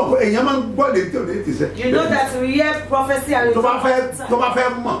powerful. Sọ̀rọ̀ pé èèyàn máa ń gbọ́ lè tí ò ní ti sẹ́. You know that we hear prophecy and we Tó bá don't fẹ́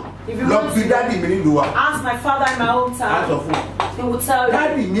understand. mọ̀, If you lọ want bí to- dádì mi nílùú wa. Ask my father in my Á sọ hometown. fún ọ. He will tell you.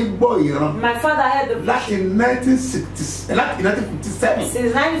 Dádì mi gbọ́ ìran My father had the láti vision 1960 láti 1957.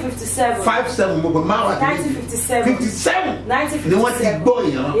 since 1957. 57 mo bọ̀ máa wà 1957. 57 ni wọ́n ti 1957. gbọ́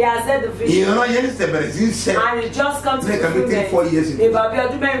ìran. He has had the vision. Ìran yẹn ti bẹ̀rẹ̀ sí í ṣẹ. And it just come to Like a meeting 4 years ago. Ìbàbí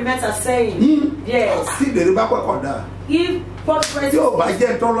ọdún mẹ́rin mẹ́ta sẹ́yìn. Yes. Tí ìdèrè bá pẹ́kọ̀ dáa. If prophecy Tí ò bá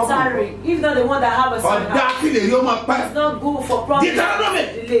jẹ́ tó lọ́kàn. tarry, if not the one that have a son, Ọ̀dà kí lè rí ọmọ pẹ́. it's not good for prophecy Deuteronomy.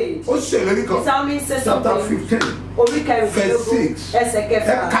 delayed. Ó ṣèlérí kan. Deuteronomy says Chapter something. 15 Oríkà verse ìfìlógún 6. ẹsẹ̀ Ẹ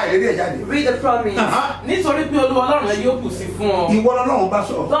ka kẹfà. ìlérí ẹ̀ jáde. Read the promise. nítorí pé olúwa ọlọ́run rẹ yóò kù sí fún ọ. Ìwọ lọ́lọ́run bá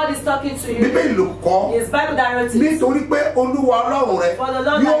sọ̀rọ̀. God is talking to you. Bíbélì ló kọ́. His Bible narrative. Nítorí pé Olúwa Ọlọ́run rẹ For the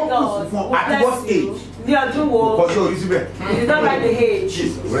Lord yóò thy kù God fún ọ will at what bless you. age? Ní ọdún wo? Kọjá orí síbẹ̀. He did not write the age.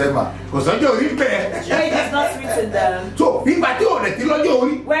 Rẹ́mà. Kò sọ́jọ́ orí bẹ́ẹ̀. Age is not written there. So nígbà tí ò rẹ̀ tí lọ́jọ́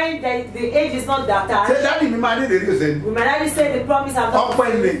orí. When the age is not that Ṣé time, dáàbì mi máa ní ìlérí ọ̀sẹ̀ ni? we might only say the promise and not Ọpẹ́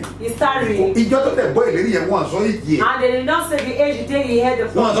ilé. is tarrying. Ìjọ tó tẹ̀ bọ́ ìlérí yẹn wọ́n sọ èjì ẹ̀. And they did not say the age the day he heard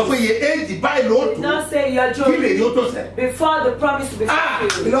the Wọ́n sọ promise. pé iye éèjì báyìí ló They did tó. not say your Kí lè ní ó joy tó sẹ̀? before the promise to be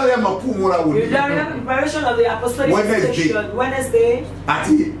fulfilled. Ìlọrin ẹ̀ mọ̀ kú múra wò You ní. learn the preparation of the apostolic Wednesday. station Wednesday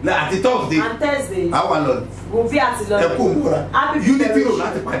Àti Thursday. and Thursday. Àwa lọ. We'll be at the ẹ kú múra unity room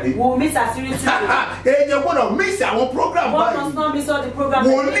láti pàdé. We'll meet at unity room. èèyàn gbọ́dọ̀ miss àwọn program One must not miss all the program.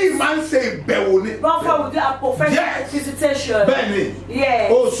 wòlíì máa ń ṣe ìbẹ̀wò ni. Prophet will do a prophetic visitation. bẹ́ẹ̀ni.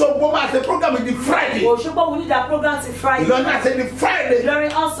 Yes. Òṣogbo máa ṣe program di Friday. Òṣogbo will do that program till Friday. Ìlọrin máa ṣe di Friday.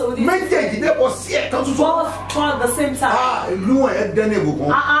 Ìlọrin also will do. méjèèjì dé kò sí ẹ̀kan tuntun. Both come at the same time. ìlú ẹ̀ dẹ́nu ìbùkún.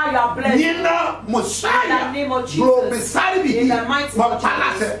 You are blessed. Nínà Mùsáyà. In the name of Jesus. Glory sáré bìbí. In the mighty name of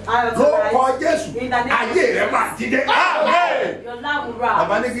Jesus. Ló kọ Jésù. Ayé rẹ̀ máa jíde. Your love will rise.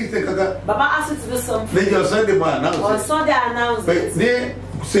 Bàbá ní kí n ṣe kankan. Baba asked you to do something. Lẹ́jọ́ Sunday mo announce. On Sunday I announced it. Ní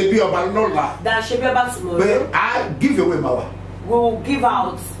Babasebioba lọ́la. That Babasebioba tomorrow. Pé I give away my wa. We will give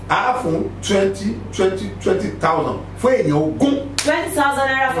out. A fún 20,000 fún èèyàn ogún. 20,000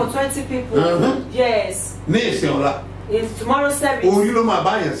 naira for 20 people. Yes. Ní ìsìn ọ̀la. In tomorrow's service. Orí ló máa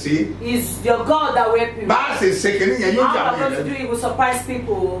bá yẹn sí. Is your God that will help you. Bá a ṣe ṣe kìíní yẹn yóò jà How wọ́n we are going to do yẹn. it will surprise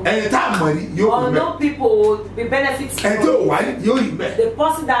people. Ẹni tá a mọ̀ ní yóò kú bẹ́ẹ̀. Unknown people will be benefiting. Ẹni tí ò wá yóò yí bẹ́ẹ̀. The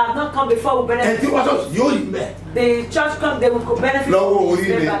person that have not come before will benefit. Ẹni tí wọ́n sọ̀tún yóò yí bẹ́ẹ̀. The church come, they will benefit Lọ́wọ́ from orí this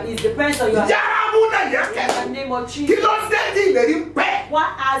ni. member. It depends on your. Yàrá mú náà yẹ kẹ́. In the name of Kí Jesus. ló dé tí ìlérí ń pẹ́? What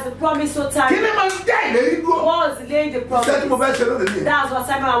has the promise so Kí time? ni máa ń dá ìlérí dúró? What was delaying the Iṣẹ́ tí mo promise? fẹ́ ṣe lónìí nìyẹn. That's what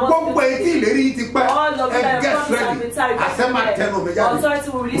Simon I want Gbogbo to èyí tí do. ìlérí yìí ti pẹ́. All of Ẹ the get promise have ready. been tied. Àṣẹ máa tẹnu mi jáde. Authority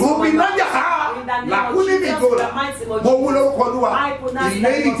will release Rúbi my náà yà á. In the name of Làkúnní mi Jesus, gbòòrà. the mighty name of Mo wú Jesus. lórúkọ Olúwa. I pronounce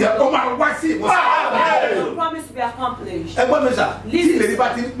Ìlérí that jẹ́ ó máa wá sí ìmọ̀sán. The promise to be accomplished. Ẹgbọ́n mi sà, tí ìlérí bá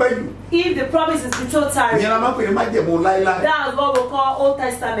ti ń pẹ́ jù. If the promise is too tired, Ìyẹn la máa ń pè ní májẹ̀mú láíláí. that's what we call Old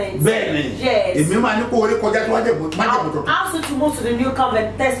Testament. Bẹ́ẹ̀ni, Yes. èmi máa ní kó orí kọjá tó májẹ̀mú tuntun. Also to move to the New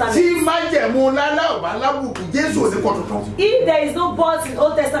Covenant Testament. Tí májẹ̀mú láíláí ò bá lábùkù, Jésù ò ní kọ tuntun. If there is no boss in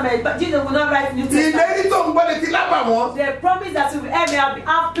Old Testament, but Jesus will not write New Testament. Ìlérí tó ń gbọ́ létí lábàwọ́n. The promise that will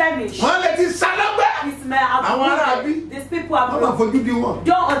have blemish. Wọ́n lè ti sálágbẹ́. It may have Àwọn ará bí. These people are Wọ́n máa fojú di wọn.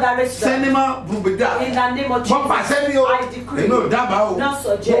 Don't underrate them. Sẹ́nimá bùbìdá. In the name of Wọ́n Jesus, pàṣẹ ní o. I decree. Èmi ò dábàá o. Not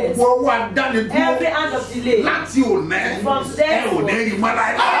suggest. Gbogbo owó adánidúró. Every hand of delay. Láti òní. From today Ẹ ò ní rí mọ́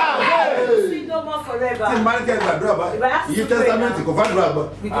láíláí. See no more forever. Tí n bá ní kẹ́ gbàdúrà bá. If I ask you Iye to pray tẹ́sámẹ́ǹtì kò fàdúrà gbà.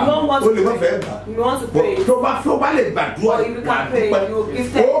 We don't want O to lè má pray. fẹ́ gbà. We want to pray. Tó bá lè gbàdúrà Or if you wà can pray, dúpẹ́. you will give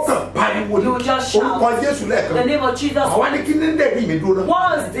Ó thanks. kàn pariwo ni. You will just shout. Orúkọ Jésù In the lẹ́ẹ̀kan. name of Jesus. Àwa ní kí ní dẹ̀bi mi dúró náà.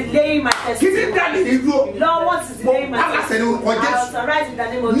 What is delaying my Kí ní testimony? dàlí ní dúró? Lord, what is delaying my Mo pálásẹ̀ ní orúkọ I Jésù. authorize in the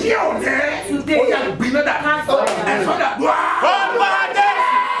name of Ní Jesus. ọ̀nẹ́. Today. Ó yà gbiná dà. Cancel it. Ẹ̀sọ́ dà dúrà. Orúkọ Jésù,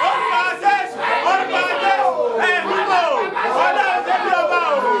 orúkọ Jésù, orúkọ Jésù, ẹ̀mí mọ̀, Babasebioba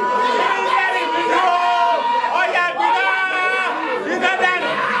o. Ìlérí mi dúró, ọ̀yà gbiná, gbiná dànù,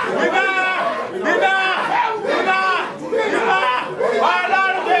 gbiná, gbiná, gbiná, gbiná,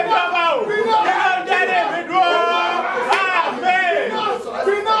 Babasebioba o. Ìlérí mi dúró, àmín.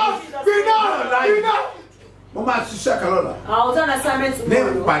 Mo máa ṣiṣẹ́ kan lọ́la. I will do an assignment Ní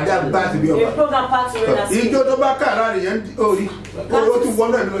tomorrow. ìpàdé Babasebioba. A program part to Ìjọ tó bá ká lára yẹn orí. Ó ti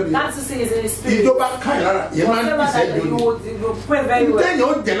wọ́n náà lónìí. That to see is in the spirit. Ìjọ bá ká lára yẹn máa ń Whatever pèsè that ìjọ you ni. will pray very well. Ntẹ́yìn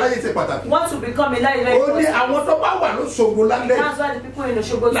ó jẹ láyé ṣe pàtàkì. What to become a life very Ó ní important. àwọn tó bá wà lóṣogbo lálẹ́ That's why the people in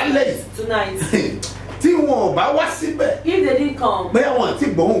Osogbo Lálẹ́. tonight. tí wọn ò bá wá síbẹ̀. If they didn't come, bẹ́ẹ̀ wọn ti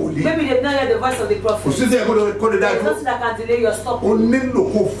gbọ́n wòlíì. maybe they've not heard the voice of the prophet. kò sí sí ẹ kó lè There's dájú. nothing that can delay your stop. o nílò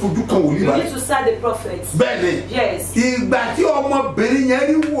kó fojú kan wòlíì You báyìí. need to serve the prophet. bẹ́ẹ̀ni. Yes. ìgbà tí ọmọbìnrin yẹn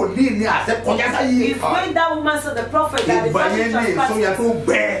rí wòlíì ni àṣẹ kọjá sáyé. If when that woman saw the prophet, that the ìgbà prophet yẹn ní ìsọyà tó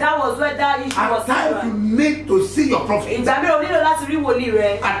gbẹ. that was where that issue was at times you need to see your prophet. ìgbà mìíràn o nílò láti rí wòlíì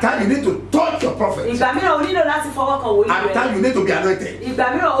rẹ. at times you need to touch your prophet. ìgbà mìíràn o nílò láti fọwọ́ kan wòlíì at rẹ. times you need to be anointed. ìgbà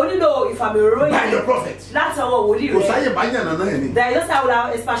mìíràn o nílò ìfàmì òróró by your yẹn prophet. láti ọwọ́ wòlíì kò rẹ. sáyè bá yàn nàná yẹn ni. there is no time I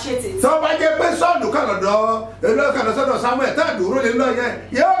will expatiate it. tó bá jẹ́ pé sọ́ọ̀lù kan lọ́dọ̀ sọ́dọ̀ samuel tá a dúró lé lọ yẹn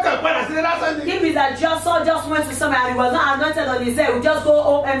yóò kàn padà sílé lásán ni. if it's that Saul just went to somewhere and he was not anointed on his head, we just go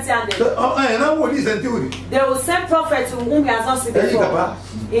home empty-handed. ẹ̀rọ wòlíì sẹ́ńtì òní. They will send prophet to whom he has not seen before.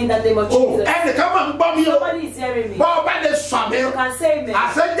 In the name of Jesus. ẹnìkan máa ń gbọ́ mi o. Somebody is hearing me. bọ́ ọ bá lè sọ mi. You can say amen.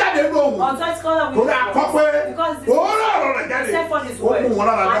 àṣẹjáde ló wù. Authority call them with torí àkọ́pẹ́ because this òórùn ọ̀rọ̀ rẹ̀ jáde. except for his ó word mú wọn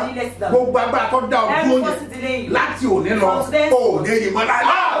lára dá. and he lets them. gbogbo agbára tó dá ọdún Every yẹn force delay you. láti òní lọ From today ó ní ìmọ̀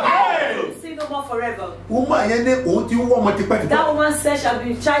láyé. See no more forever. woman yẹn ní òun ti ń wọ́ ọmọ tipẹ́tipẹ́. That woman said shall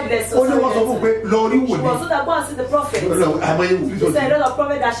be childless. ó ní wọ́n sọ fún un pé lọ rí She was wòlíì. told that go and see the prophet. àmọ́ yẹn wòlíì He said, sọ̀tún. a lot of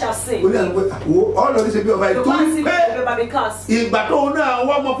prophet that shall sing. ó ní àlọ́ pé ọlọ́ọ̀ni ṣe bí ọba yìí You can't torí see pé the because ìgbà tó ń náà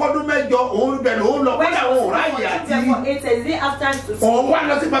wọ́n ọmọ fọ́dún mẹ́jọ òun bẹ̀ ló ń lọ when kọ́dà she òun was ráyè àti for 8 years, they have time to òun sing. wá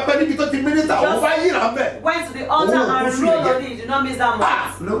lọ sí pẹpẹ níbi tó ti mínísítà òun wá yíra bẹ̀. Went to the altar Oh, and push rolled me on it. Do not miss that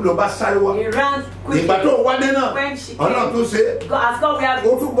moment. ló bá sáré wá. He ran quickly. ìgbà tó wá dé náà When she ọlọ́run tó ṣe God, as God we have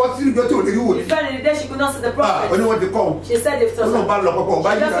ó tún bọ́ sí ìjọ tí ò lè rí wòlíì. felt in the day she could not see the prophet. Ó ní wọ́n ti kọ́ òun. She said they've told Ó lóun bá lọ kọ́kọ́ òun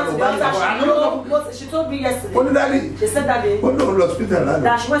bá She yíra just lọ went to bá the yíra altar. She told me yesterday. Ó ní dárí. She said that day. Ó ní òun lọ hospital lánàá.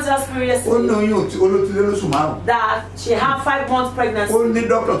 That she went to the hospital Ó yesterday. ní oyún olótílé lóṣù márùn-ún. That she had 5 months pregnancy. Ó ní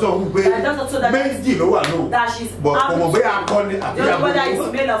dókítà tó ń gbé méjì ló wà náà. That she's Bọ̀ kò mọ̀ bóyá akọni àbí don't know whether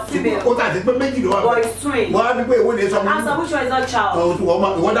it's male or female. Ó tà sí pé méjì ló wà. But it's twin. Wọ́n á bí pé ìwé ni sọ mọ́. Answer which one is not child.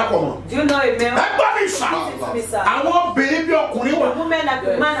 Ìwọ́n dàpọ̀ mọ́. Do you know a male? Ẹ gbọ́ mi sà. Listen to me, sir. Àwọn obìnrin bí ọkùnrin wà. A woman like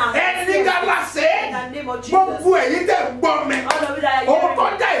a man and Ẹni gàlá ṣe é. in the name of Jesus. Gbogbo èyí tẹ̀ ń gbọ́ mi. All of you that are Owó hearing tó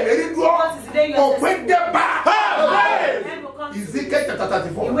me. dá ìlérí dúró. What is the day you are Òpin dé bá. Ezekiel chapter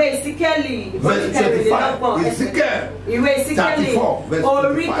 34. Ìwé Ìsíkẹ́lì. Verse 25. Ezekiel. Ìwé Ìsíkẹ́lì. 34. Verse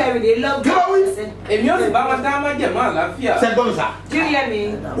 25. Orí kẹrìnlélọ́gbọ̀n. Kí ló wí? Èmi ò sì bá wọn dá májẹ̀mú àlàáfíà. Sẹ́gbọ́n sà. Do you hear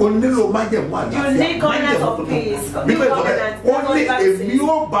me? O nílò májẹ̀mú àlàáfíà. You need covenant of peace. Bíbélì sọ bẹ́ẹ̀, ó ní èmi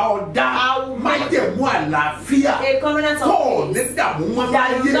ó bá ọ dá májẹ̀mú àlàáfíà. A covenant Tó of o ní peace. dààmú mọ́ That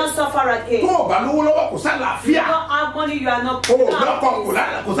you láyé. will not suffer again. Tó o bá lówó lọ́wọ́ kò sá You làáfíà. don't have money, you are not O you don't lọ́kọ have kò peace. sá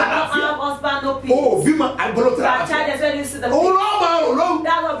You don't làáfíà. have husband, no peace. O bímọ àgbọ̀lọ́ tí Your làáfíà. child is when you see the Òun peace. lọ́wọ́ máa rò lóhùn.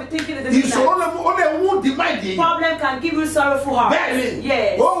 That's what we thinking in the Ìṣòro midnight. ó lè mú dìmáìdì. Problem can give you sorrowful heart. Bẹ́ẹ̀ni.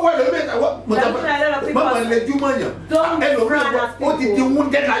 Yes. Ó wọ ẹlòmí ẹ̀ka wọ́n mọ̀tàbọ̀ lẹ́jú mọ̀yàn. Don't Ẹlòmí frown ẹ̀ka at ó ti di people.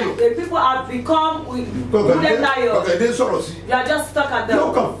 wounded lion. The people have become wounded lions. Kọ̀kẹ́dé sọ̀rọ̀ sí. You are just stuck at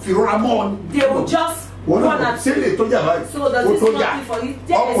Yóò them. kàn fìrora mọ́ ọ ni. They will just Wọ́n run náà at ṣé lè tó jà báyìí. So does Ó this tó not jà. be for you?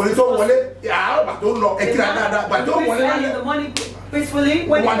 Yes. Ọkùnrin tó wọlé àárọ̀ bàtó ń lọ ẹ̀kíra dáadáa bàtó wọlé in lálẹ́. the morning peacefully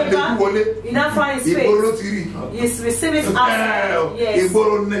when Wọ́n á he lè kú came wọlé. back, he now find his Ìgboro face. ti rí. He's receiving outside. Yes.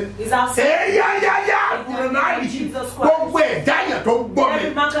 Ìgboro ní. He's outside. Ẹ̀yáyáyá kùnrin náà yìí. Jesus Christ. Gbogbo ẹ̀dá yẹn tó ń gbọ́ mi.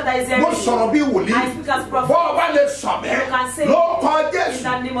 Every man that is Mo hearing sọ̀rọ̀ bí wòlíì. I speak as prophet. Bọ́ọ̀ bá lè sọ̀ mẹ́. You can say Ló kọ in Jésù.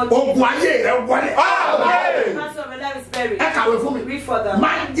 the name of Jesus. Ogun ayé rẹ̀ wọlé. The master of your life is buried. Ẹ kàwé fún mi. Read further.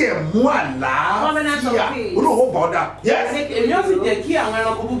 Májẹ̀mú Covenant àlàáfíà. of peace. Olóhùn bọ̀dà. Yes. Èmi ò sì jẹ́ kí àwọn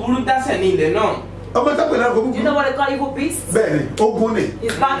ẹranko búburú dásẹ̀ ní ilẹ̀ náà. Ọmọ tó pè náà kò Do you búburú. know what they call evil beasts? Bẹ́ẹ̀ni, ogun ni.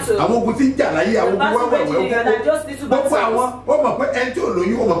 It's battle. Àwọn ogun tí ń jà láyé àwọn ogun battle wẹ́wẹ́wẹ́ raging in your life, just little gbogbo battles. àwọn ó mọ̀ pé ẹni tí ò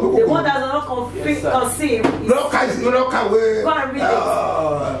lóyún ó mọ̀ pé The kòkòrò. one that does not conceive is lọ́kàwé Go and read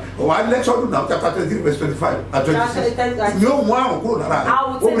it. wà á lẹ́sọ̀dún náà chapter 23 verse 25 and 26 ni ó mú àrùn kúrò lára I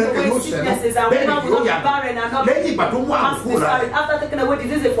will take obìnrin kan away yóò sicknesses sẹ́nu and bẹ́ẹ̀ ni women yóò will not be yàgò barren and not lẹ́yìn ìgbà tó mú àrùn kúrò lára after taking away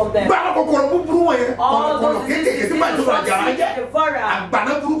disease from them. gba àwọn kòkòrò búburú wọn yẹn All kòkòrò those kéékèèké diseases tí bá tó ra jàrá jẹ devourer.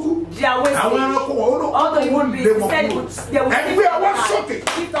 àgbàdo burúkú They are wasted. àwọn ẹranko wọn ó All the wound lé wọn said kúrò they will ẹgbẹ́ ọwọ́ sókè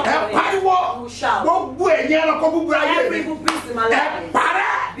Lift up ẹ your pariwo You shout. gbogbo ẹ̀yìn ẹranko búburú ayé Every mi evil beast in my ẹ life. parẹ́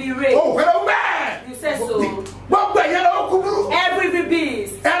Be raised. òun fẹ́rẹ̀ bẹ́ẹ̀ You said so. gbogbo ẹ̀yìn ẹranko búburú Every evil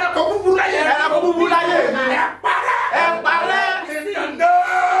beast. ẹranko búburú ayé mi Ẹranko búburú ayé mi. ẹ parẹ́ Ẹ parẹ́.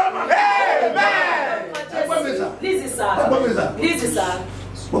 Listen, sir. Listen, sir.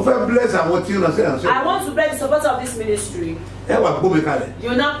 mo fẹ́ bless àwọn tí ó lọ sí ìrànṣẹ́. I want to bless the supporter of this ministry. ẹ wà gbómi kalẹ̀.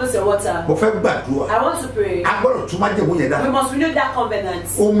 You now put your water. mo fẹ́ gbàdúrà. I want to pray. a gbọ́dọ̀ tún májẹ̀mú yẹn dá. We must renew that covenant.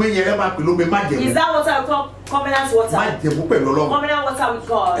 omi yẹn ẹ máa pè lómi májẹ̀mú. Is that water we call covenant water? májẹ̀mú pẹ̀lú Ọlọ́run. Covenant water with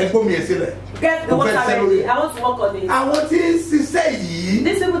God. ẹ gbómi yẹn sílẹ̀. Get the Mo fẹ́ water ṣẹ́ ready. lórí. I want to work on it. àwọn tí ń ṣiṣẹ́ yìí.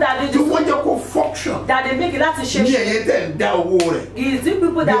 These people that tí do wọ́n this, jẹ́ kó function. that they make it láti ṣe ní ẹ̀yẹ tẹ̀ ń dá owó rẹ̀. is the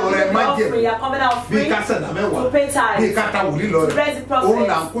people that Bí ọrẹ make the májẹ̀mú. offering, your covenant bí offering, kásánà mẹ́wàá. to pay tithes, bí kátà wòlíì lọ to raise the rẹ̀. prophet. òun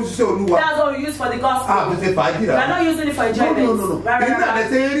là ń kó ṣiṣẹ́ Olúwa. That's what we use for the gospel. a fi ṣe fàájì We rà. are not using it for enjoyment. no. Right, ìlú right,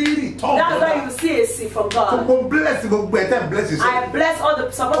 àdẹ́sẹ̀ right. rí return. That's why you see a seed from God. mo bless gbogbo ẹ̀ tẹ́ ń bless iṣẹ́. I bless all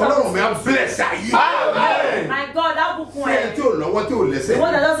the supporters. Ọlọ́run mi á bless ayé. Amen. My God, that book ṣé ẹ tí ò lọ́wọ́ tí ò lẹ́sẹ̀. the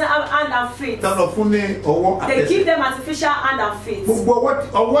one that doesn't have hand and feet. tán lọ fún ní ọwọ́ They give àtẹsẹ̀. them artificial hand and feet. gbogbo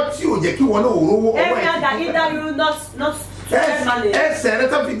ọwọ́ tí ò jẹ́ kí wọn náà rówó ọwọ́ Every hand that ẹ̀ hinder you not to get money. ẹsẹ̀ rẹ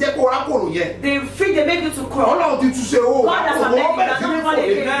tó fi jẹ́ kó rákòrò yẹn. The feet they make you to crawl. Ọlọ́run ti túnṣe owó God has owó amended bẹ̀rẹ̀ it. sí ní Not call it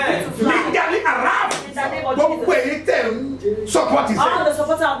fò. again. To fly. nígbàlí aráàlú In the name of gbogbo Jesus. èyí tẹ̀ ń sọ́pọ̀tì All sẹ́ the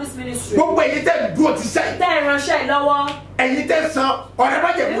supporters of this ministry. gbogbo èyí tẹ̀ ń dúró ti sẹ́yìn Tẹ́ ìránṣẹ́ ìlọ́wọ́. ẹ̀yin tẹ̀ san ọ̀rẹ́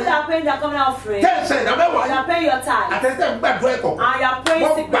májèmú You that are paying their covenant offering. tẹ̀ ń sẹ́ ìdámẹ́wàá You are paying your tithe. àtẹ̀tẹ̀ ń gbàdúrà ẹ̀kọ́ And you are praying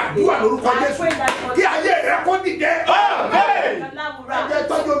wọ́n secretly. gbàdúrà lórúkọ I Jésù pray that kí ayé rẹ kó dìde. ẹ̀jẹ̀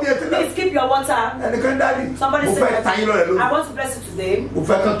tọ́jú omi ẹtí náà Please keep your water. ẹnìkan dárí Somebody mo said fẹ́ tayín lọ́rẹ̀ I lónìí want to bless you today. mo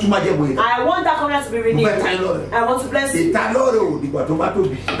fẹ́ kán tún májèmú yìí I want that covenant to be renewed. Mo fẹ́ tayín lọ́rẹ̀. I want to bless you. ìta lọ́rẹ̀ ò dìgbà tó bá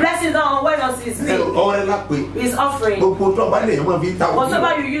tóbi Blessings not when us is me. ọ̀rẹ́ lápè His offering. gbogbo tó bá lè yẹn máa fi ń ta òbí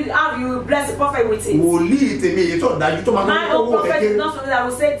Whatever you use, have you bless the prophet with it. wòlíì tèmi èyí tó dájú tó máa My ń own kówó prophet is kékeré not something that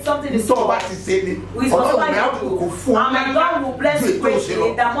will say something is tó o bá wrong. ti ṣe ni With ọlọ́run whatever ní you àkókò do. fún ọ And my God will bless ju you ètò òṣèlú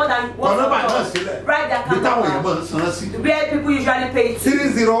greatly than more than what ọ̀nà you bá náà do. sílẹ̀ Write that bí táwọn èèyàn account máa ń san sí. where people usually pay to.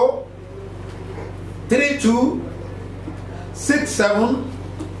 30 32 67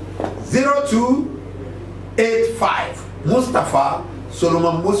 02 85 Mustapha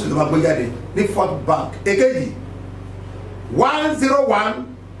Solomon Moses ló máa gbé jáde ní Fort Bank èkejì 101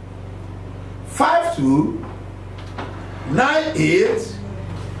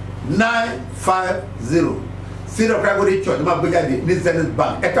 5298-950. Seed of Christ Golden Church. Ma gbé jáde ní Zenith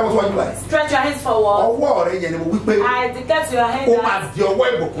Bank. Ẹ tẹ́wọ́ síwájú báyìí. Stretch your hands forward. Ọwọ́ rẹ yẹn ni mo wí pé. I declare to your hands Ó máa di ọwọ́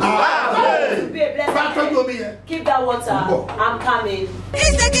ìbùkún. be a blessing. Bá tọ́jú omi yẹn. Keep that water. I'm coming.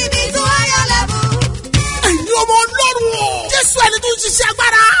 Ẹ̀yin ọmọ Ọlọ́run o. Jésù ẹni tó ń ṣiṣẹ́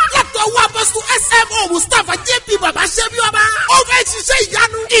agbára. Látọ̀ wá Apostle SMO Mustapha JP Babasebioba. Ó fẹ́ ṣiṣẹ́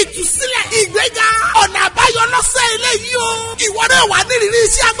ìyanu, ìtúsílẹ̀, ìgbéga, ọ̀nà àbáyọ lọ́sẹ̀ eléyìí o. Ìwọ náà wà nírìírí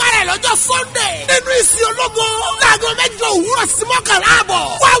iṣẹ́ agbára ẹ̀ lọ́jọ́ Sunday. Nínú ìsìn ológo. Láago 8 òwúrọ̀ sí 11 àbọ̀.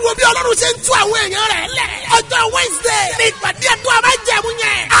 Wá wo bí Ọlọ́run ṣe ń tú àwọn èèyàn rẹ̀ lẹ̀. Ọjọ́ Wednesday ní ìpàdé ẹ̀dùn àbájẹ̀mú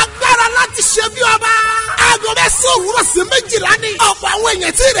yẹn. Agbára láti ṣe bí ọba. Aago 9 òwúrọ̀ sí 12 ní. Ọ̀pọ̀ àwọn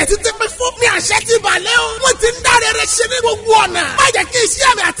èèyàn tí ìrètí ti pín fún ní àṣẹ ti balẹ̀ o. Wọ́n ti ń dáre rẹ̀ ṣe ní gbogbo ọ̀nà. Má jẹ́ kí iṣẹ́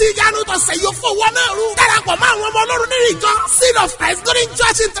àmì àti ìyanu tọ̀sẹ̀ yóò fowó náà rú. Darapọ̀ mọ́ àwọn ọmọ Ọlọ́run nínú ìjọ Seed of Christ Golden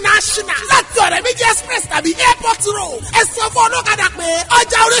Church International. Láti ọ̀rẹ́ méjì express tàbí airport road. Ẹ sọ fún ọlọ́kadà pé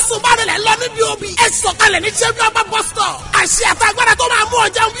ọjà Orísun bá nílẹ̀ lọ níbi òbí. Ẹ sọ̀kalẹ̀ ní Ṣẹ́bíọ́bá bus stop. Àṣẹ àtàgbàdà tó máa mú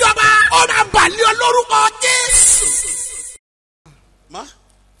ọjà bí ọba. Ó máa bàlẹ́ olórúkọ Jésù. Ma?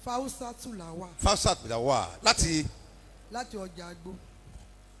 Fáwùsátù là wà. Fáwùsátù là wà láti ọjà àgbo.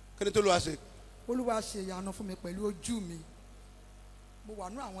 Kí ni tó lọ́wọ́ ṣe? Olúwa ṣe ìyanu fún mi pẹ̀lú ojú mi. Mo wà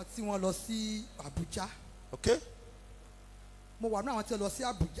nú àwọn tí wọ́n lọ sí Àbújá. Okay. Mo wà nú àwọn tí wọ́n lọ sí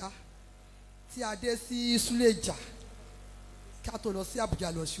Àbújá. Tí a dé sí Súlẹ̀jà. Ká tó lọ sí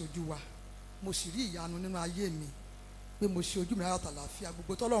Àbújá lọ ṣe ojú wa. Mo sì rí ìyanu nínú ayé mi. Pé mo ṣe ojú mi lára tàlàfíà.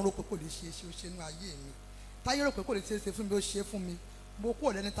 Gbogbo tọ́lọ́run rò pé kò lè ṣe é ṣe ó ṣe nínú ayé mi. Táyé rò pé kò lè ṣe é ṣe fún mi ó ṣe é fún mi. Mo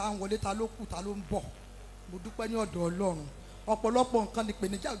kúrò lẹ́ni tá ń wọlé ta ló kù ta ló ń bọ̀. Mo dúpẹ́ ní ọ̀dọ̀ Ọlọ́run. Ọ̀pọ̀lọpọ̀ nǹkan ni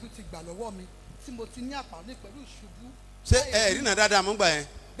ìpèníjà ojú ti gbà lọ́wọ́ mi tí mo ti ní àpàní pẹ̀lú ìṣubú. Ṣé ẹ rí náà dáadáa mọ́ gbà yẹn?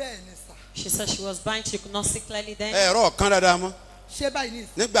 Bẹ́ẹ̀ ni sà. She said she was blind, she could not see clearly then. Ẹ rọ̀ kan dáadáa mọ́. Ṣé báyìí ní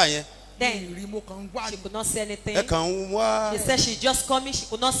ìsìn? Nígbà yẹn. Then ìrì mo kàn ń wá. she could not see anything. Ẹ kàn ń wá. She said she just coming, she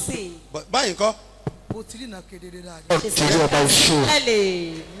could not see. Báyìí ńkọ́? Mo ti rí náà kedere dáadáa. She said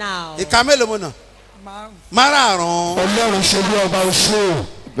clearly now. Ìka mélòó mo nà? Márààrún. Ọlọ́run ṣe bí ọba oṣù.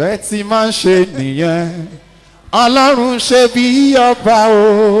 Bẹ́ẹ̀ tí máa ń ṣe nìyẹn. Ọlọ́run ṣe bí ọba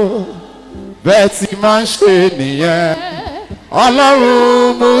o. Bẹ́ẹ̀ tí máa ń ṣe nìyẹn.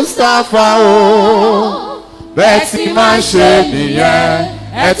 Ọlọ́run Mustapha o. Bẹ́ẹ̀ tí máa ń ṣe nìyẹn.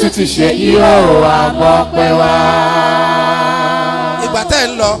 Ẹ tún ti ṣe yíyọ àmọ́ pẹ́ wá. Ìgbà tẹ́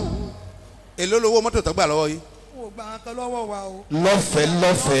ń lọ èló lówó mọ́tò tó gbà lọ́wọ́ yìí. Mo gba nǹkan lọ́wọ́ wa o.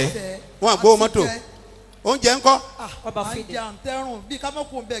 Lọ́fẹ̀ẹ́. Wọ́n àgbówó mọ́tò. Oúnjẹ ńkọ́? Ọba fìdí. Àǹjẹ́ àǹtẹ̀rùn bí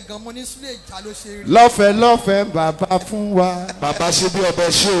kámọ́kùn bẹ̀ gan mo ní Súlẹ̀jà ló ṣe rí. Lọ́fẹ̀ẹ́ bàbá fún wa. Bàbá ṣe bí ọba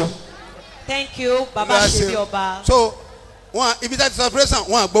ṣó. Thank you, Babasebioba. So, ibi tá ti celebration,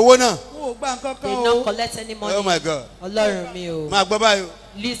 wọ́n àgbówó náà. Mo gba nǹkan kan They o. did not collect any money. Oh my God. Ọlọ́run mi o. Máa gbọ́ báyìí.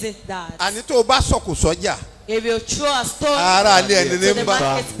 Listen to that. Àní tó o bá sọ̀kò sọ́jà. If you throw a stone Ara alẹ́ ẹni ní to the ń bá.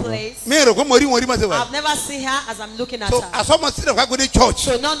 marketplace, Mi rò pé mo rí mọ́ sí wa. I've never seen her as I'm looking at So, her. àsọmọ sílẹ̀ ká gbé church.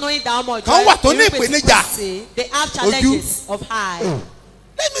 So not knowing that how much Kan wà tó ní ìpèníjà. they have challenges of high.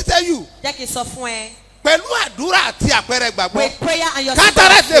 Let me tell you. Jẹ́ kí n sọ fún ẹ. Pẹ̀lú àdúrà àti àpẹẹrẹ gbàgbọ́. With prayer and your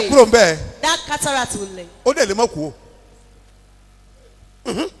cataract lè kúrò mbẹ́. That cataract will leave. Ó dẹ̀ lè mọ̀ kú o.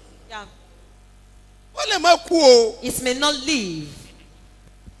 Yeah. Ó lè mọ̀ kú o. It may not leave.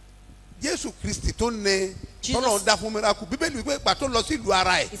 Jésù Kristi tó ní tọ́lọ̀ dá fún miracle Bíbélì wípé ìgbà tó lọ sí ìlú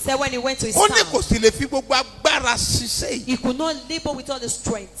ara ẹ̀. He said when he went to his Ó town, ní kò sì lè fi gbogbo agbára ṣiṣẹ́ yìí. he could not labor with all the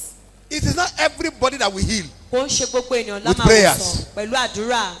strength. It is not everybody that will heal. Kò ń ṣe gbogbo ènìyàn With lámà prayers. wòsàn pẹ̀lú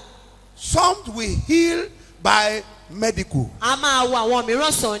àdúrà. Some will heal by medical. A máa wo àwọn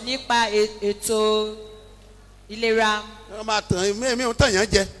mìíràn sàn nípa ètò ìlera. Wọ́n máa tàn mí ò tàn yàn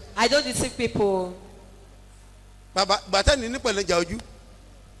jẹ. I don't deceive people. Bàbá gbàtẹ́ni nípẹ̀lẹ́jà ojú.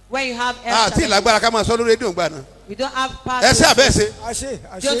 When you have health Àti ìlágbára ká máa sọ lórí rédíò gbà náà. we don't have power. Ẹ ṣe àbẹ́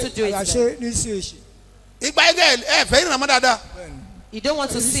ṣe. Just to do it. ní CH. Ìgbà yẹn ẹ fẹ́ ìrìnà mọ́ dáadáa. You don't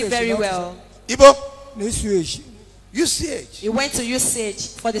want to see very well. Ibo. ní CH. UCH. He went to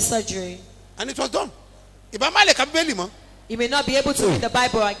UCH for the surgery. And it was done. Ìbá má lè ka Bíbélì mọ́. He may not be able to read the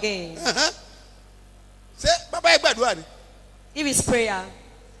Bible again. Ṣé bàbá yẹn gbàdúrà ni? If it's prayer.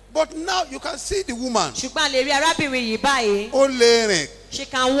 But now you can see the woman. Ṣùgbọ́n a lè rí arábìnrin yìí báyìí. Ó lè rìn. She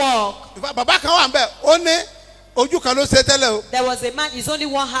can walk. Bàbá kan wà nbẹ, ó ní ojú kan ló ṣe tẹ́lẹ̀ o. There was a man, he's only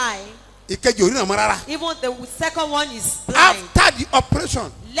one eye. Ìkejì ò ríran mọ́ rárá. Even the second one is blind. After the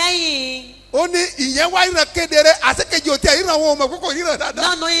operation. Lẹ́yìn. Ó ní ìyẹn wá ríran kedere, àṣekejì ò tẹ̀ ríran wọn ọmọ kókò ríran dáadáa.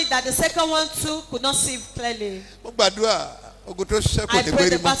 Not knowing that the second one too could not see clearly. Mo gbàdúrà ogun tó ṣiṣẹ́ kò I ní pray gbérí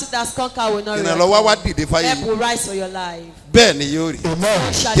the mọ́. battle that's conquered will not rise. Ìrànlọ́wọ́ wá dìde fáyé Help yìí. will rise for your life. bẹ́ẹ̀ ni yóò rí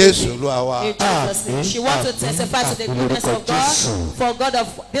jésù olúwa wa. In Jesus' name. She wants to testify to the goodness of God for God of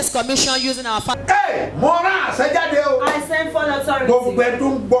this commission using our family. mo rán àṣẹjáde o. I send for the authority. gbogbo ẹ tó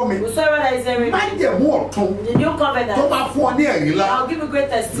ń gbọ́ mi. Whosoever that is hearing me. má jẹ̀mú ọ̀tún. The new covenant. tó máa fún ọ ní ẹ̀rí la. I'll give you great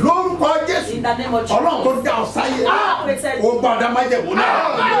testimony. lórúkọ jésù. In the name of Jesus. ọlọ́run tó dá ọ sáyé. o gbọ́ ọ̀dà má jẹ̀mú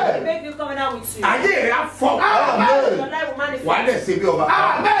náà. He make new covenant with you. ayé rẹ̀ á fọ́. Your life will manifest. wà á dẹ̀ ṣe bí ọba.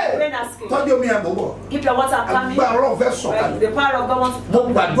 Rain as king. tọ́jú omi ẹ̀ mọ̀ bọ̀. Keep your water coming. agbára ọlọ́run fẹ́ sọ̀kalẹ̀. The power of God wants to mo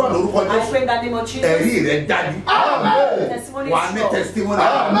gbàdúrà lórúkọ I jésù. pray in the name of Jesus. ẹ̀rí rẹ̀ dájú. Testimony wà á ní is testimony.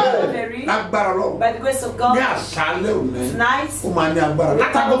 Very. lágbára ọlọ́run. By the grace of God. ní àṣálẹ́ òní. Tonight. ó máa ní agbára.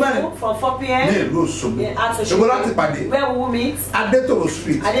 látàgọ́ mẹ́rin. From 4 p.m. ní ìlú Òṣogbo. At Òṣogbo. ṣùgbọ́n láti pàdé. Where will we meet? Adétòrò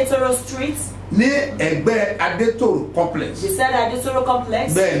street. Adétòrò street. ní ẹgbẹ́ Adétòrò complex. Beside Adétòrò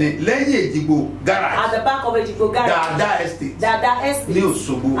complex. bẹ́ẹ̀ni lẹ́yìn Èjìgbò garage. At the back of Ejigbo garage. Dada estate. Dada estate. ní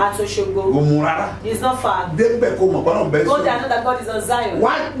Òṣogbo. At Òṣogbo. Òmù rárá. It's not far. débẹ̀ kó mọ̀ kọ́nà bẹ́ẹ̀ sọ. Go there and know that God is on Zion.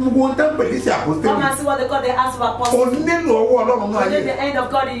 wá gbogbo tẹ́ pèlè sí àpótẹ́. Come and see what they call the house of apostles. o nílò ọwọ́ Ọlọ́run náà You need yẹ. the end of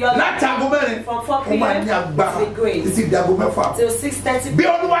God in your life. láti aago mẹ́rin. From 4 ó máa p.m. ní agbára to the grace. títí di aago mẹ́fà. Till 6:30. bí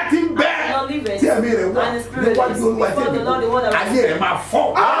Olúwa ti ń bẹ tí ẹ̀mí rẹ̀ wá níwájú Olúwa tí ẹ̀mí rẹ̀ ayé rẹ̀ máa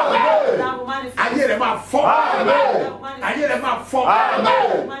fọ́. ayé rẹ̀ máa fọ́. ayé rẹ̀ máa fọ́.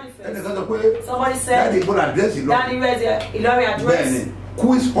 ẹnìkan sọ pé Somebody said, dáàdi ìbọn àdírẹ́sì lọ. Daddy, where's your Ìlọrin address? bẹ́ẹ̀ni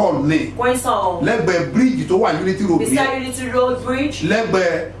Queen's Hall ní Queen's Hall. lẹ́gbẹ̀ẹ́ bíríìjì tó wà Unity Road Beside yẹn Unity Road Bridge.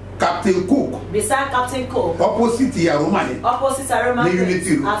 lẹ́gbẹ̀ẹ́ Captain Cook Beside Captain Cook. opposite Aroma yẹn Opposite Aroma. ní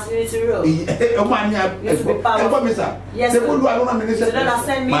Unity Road. At Unity Road. ọmọ àní ẹgbọ́n mi sà Yes, ṣé Olúwa ló rán mi ní The Lord has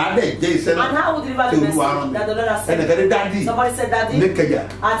sent me. màá dẹ̀ jẹ́ iṣẹ́ And how would deliver the tí Olúwa rán message mi that the Lord has sent me? ẹnìkan ní dáàdi Somebody said, Daddy. ní Kẹjà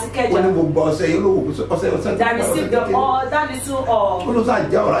At ó ní Ikeja. gbogbo ọ̀sẹ̀ yìí olówó ọ̀sẹ̀ That received the all that little all. olùsọ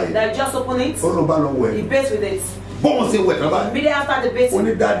àjẹ́ ọ̀rá yìí That just open it. olùbá lọ wẹ̀ He bathed with it. bọ́ọ̀ ṣe wẹ̀ tọ́ba Immediately after the ó bathing.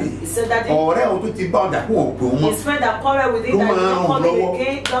 ní dáàdi He said, Daddy. ọ̀rẹ́ òun tó ti bá ọ̀dà kó òpè òun mọ́ His friend that quarreled with him ló that máa did ràn not call him lọ́wọ́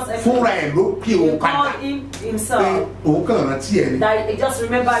again. Just fúnra ẹ̀ ló kí òun He padà called him pé himself. òun kàn rántí ẹ̀ ni That he just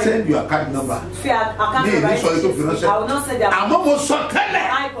remember it. send your account number I can't ní èmi sọ ètò I ìfiránṣẹ́ will not say that. àmọ́ mo sọ tẹ́lẹ̀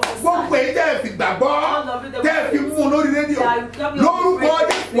gbogbo èyí tẹ́ ẹ fi gbàgbọ́ tẹ́ ẹ fi mú lórí rédíò lórúkọ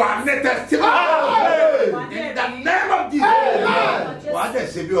wà ní testimony in the name of Jesus wà á dẹ̀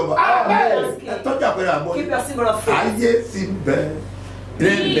ṣe bí ọba ẹ tọ́jú àpẹẹrẹ àbọ̀ Keep your symbol of faith. ayé ti bẹ̀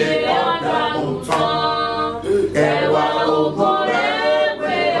nílẹ̀ ọ̀dà òǹtàn ẹ̀wà ògùn rẹ̀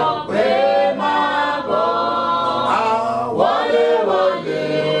pé ọ̀pẹ máa bọ̀ wọlé wọlé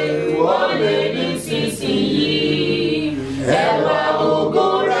wọlé nísinsìnyí ẹ̀wà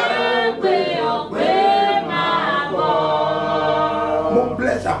ògùn rẹ̀ pé ọ̀pẹ máa bọ̀. mo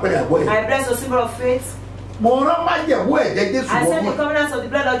bless àpẹẹrẹ àbọ̀ yẹn. I bless the symbol of faith. mo rán májẹ̀mú ẹ̀jẹ̀ Jésù I send the wọ́n covenants of the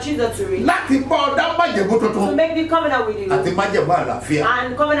blood of Jesus to read. láti bá ọ̀dá májẹ̀mú To tuntun make the covenant with you. àti májẹ̀mú àlàáfíà And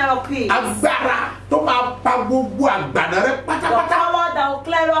covenant of peace. agbára tó máa pa gbogbo àgbàdo rẹ The pátápátá power that will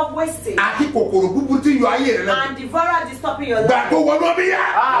clear up wastage. àti kòkòrò búburú tí yọ ayé rẹ lẹ́nu And devourer disturbing your gbà life. tó wọnú ọbí yá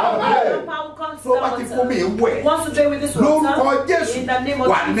The power will come to tó bá ti the fún mi water. wẹ̀ Wants to be with this lórúkọ water. Jésù In the name of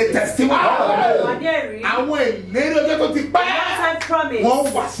wà ní Jesus. testimony Wà ní ẹ̀rí. àwọn ìlérí ọjọ́ tó ti pẹ́ One-time promise. wọ́n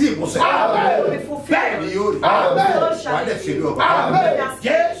wà sí ìmúṣẹ Will be fulfilled. bẹ́ẹ̀ ni yóò rí So shall wà á dẹ̀ it ṣe bí be. ọba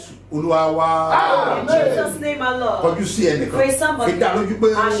Jésù Olúwa wa In Jesus' name, our Lord. kọjú sí ẹnìkan Praise somebody. fi dá lójú pé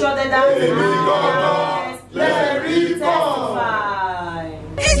Assure them that èmi gangan lẹ́rìí testify.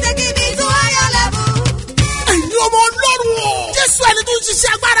 ẹ̀yin ọmọ ọlọ́run o. jésù ẹni tó ń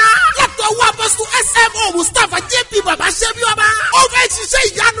ṣiṣẹ́ agbára. látọ̀ wá apọ́sítù SMO Mustapha JP Babasebioba. ó fẹ́ ṣiṣẹ́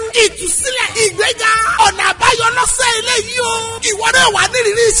ìyanu ìtúsílẹ̀ ìgbéga ọ̀nà àbáyọ lọ́sẹ̀ eléyìí o. ìwọ náà wà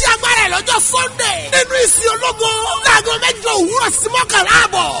nírìírí iṣẹ́ agbára ẹ̀ lọ́jọ́ Sunday. nínú ìsìn ológo láago 8 òwúrọ̀ sí 11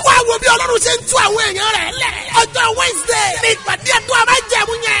 àbọ̀. wá wo bí ọlọ́run ṣe ń tú àwọn èèyàn rẹ̀ lẹ̀. ọjọ́ Wednesday ní ìpàdé ẹ̀tọ́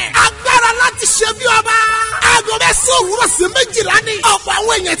àbájẹ̀mú yẹn. agbára láti ṣe bí ọba. aago 9 òwúrọ̀ sí 12 ní. ọ̀pọ̀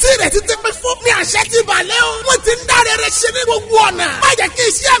àwọn èèyàn tí ìrètí ti pín fún ní àṣẹ ti balẹ̀ o. wọ́n ti ń dáre rẹ̀ ṣe ní gbogbo ọ̀nà. má jẹ́ kí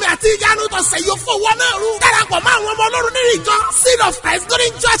iṣẹ́ àmì àti ìyanu tọ̀sẹ̀ yóò fowó náà rú. darapọ̀ mọ́ àwọn ọmọ ọlọ́run nínú ìjọ Seed of Christ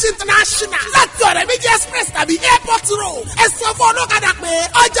Golden Church International láti ọ̀rẹ́ méjì express tàbí airport road. ẹ sọ fún ọlọ́kadà pé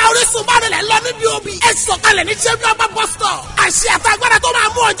ọjà Orísun bá rẹ̀ lọ níbi òbí. ẹ sọ̀kalẹ̀ ní ṣẹ́bí ọba bus stop. àṣẹ àtàgbàdà tó máa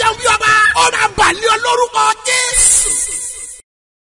mú ọjà bí ọba ó máa bà lé ọ lórúkọ Jésù.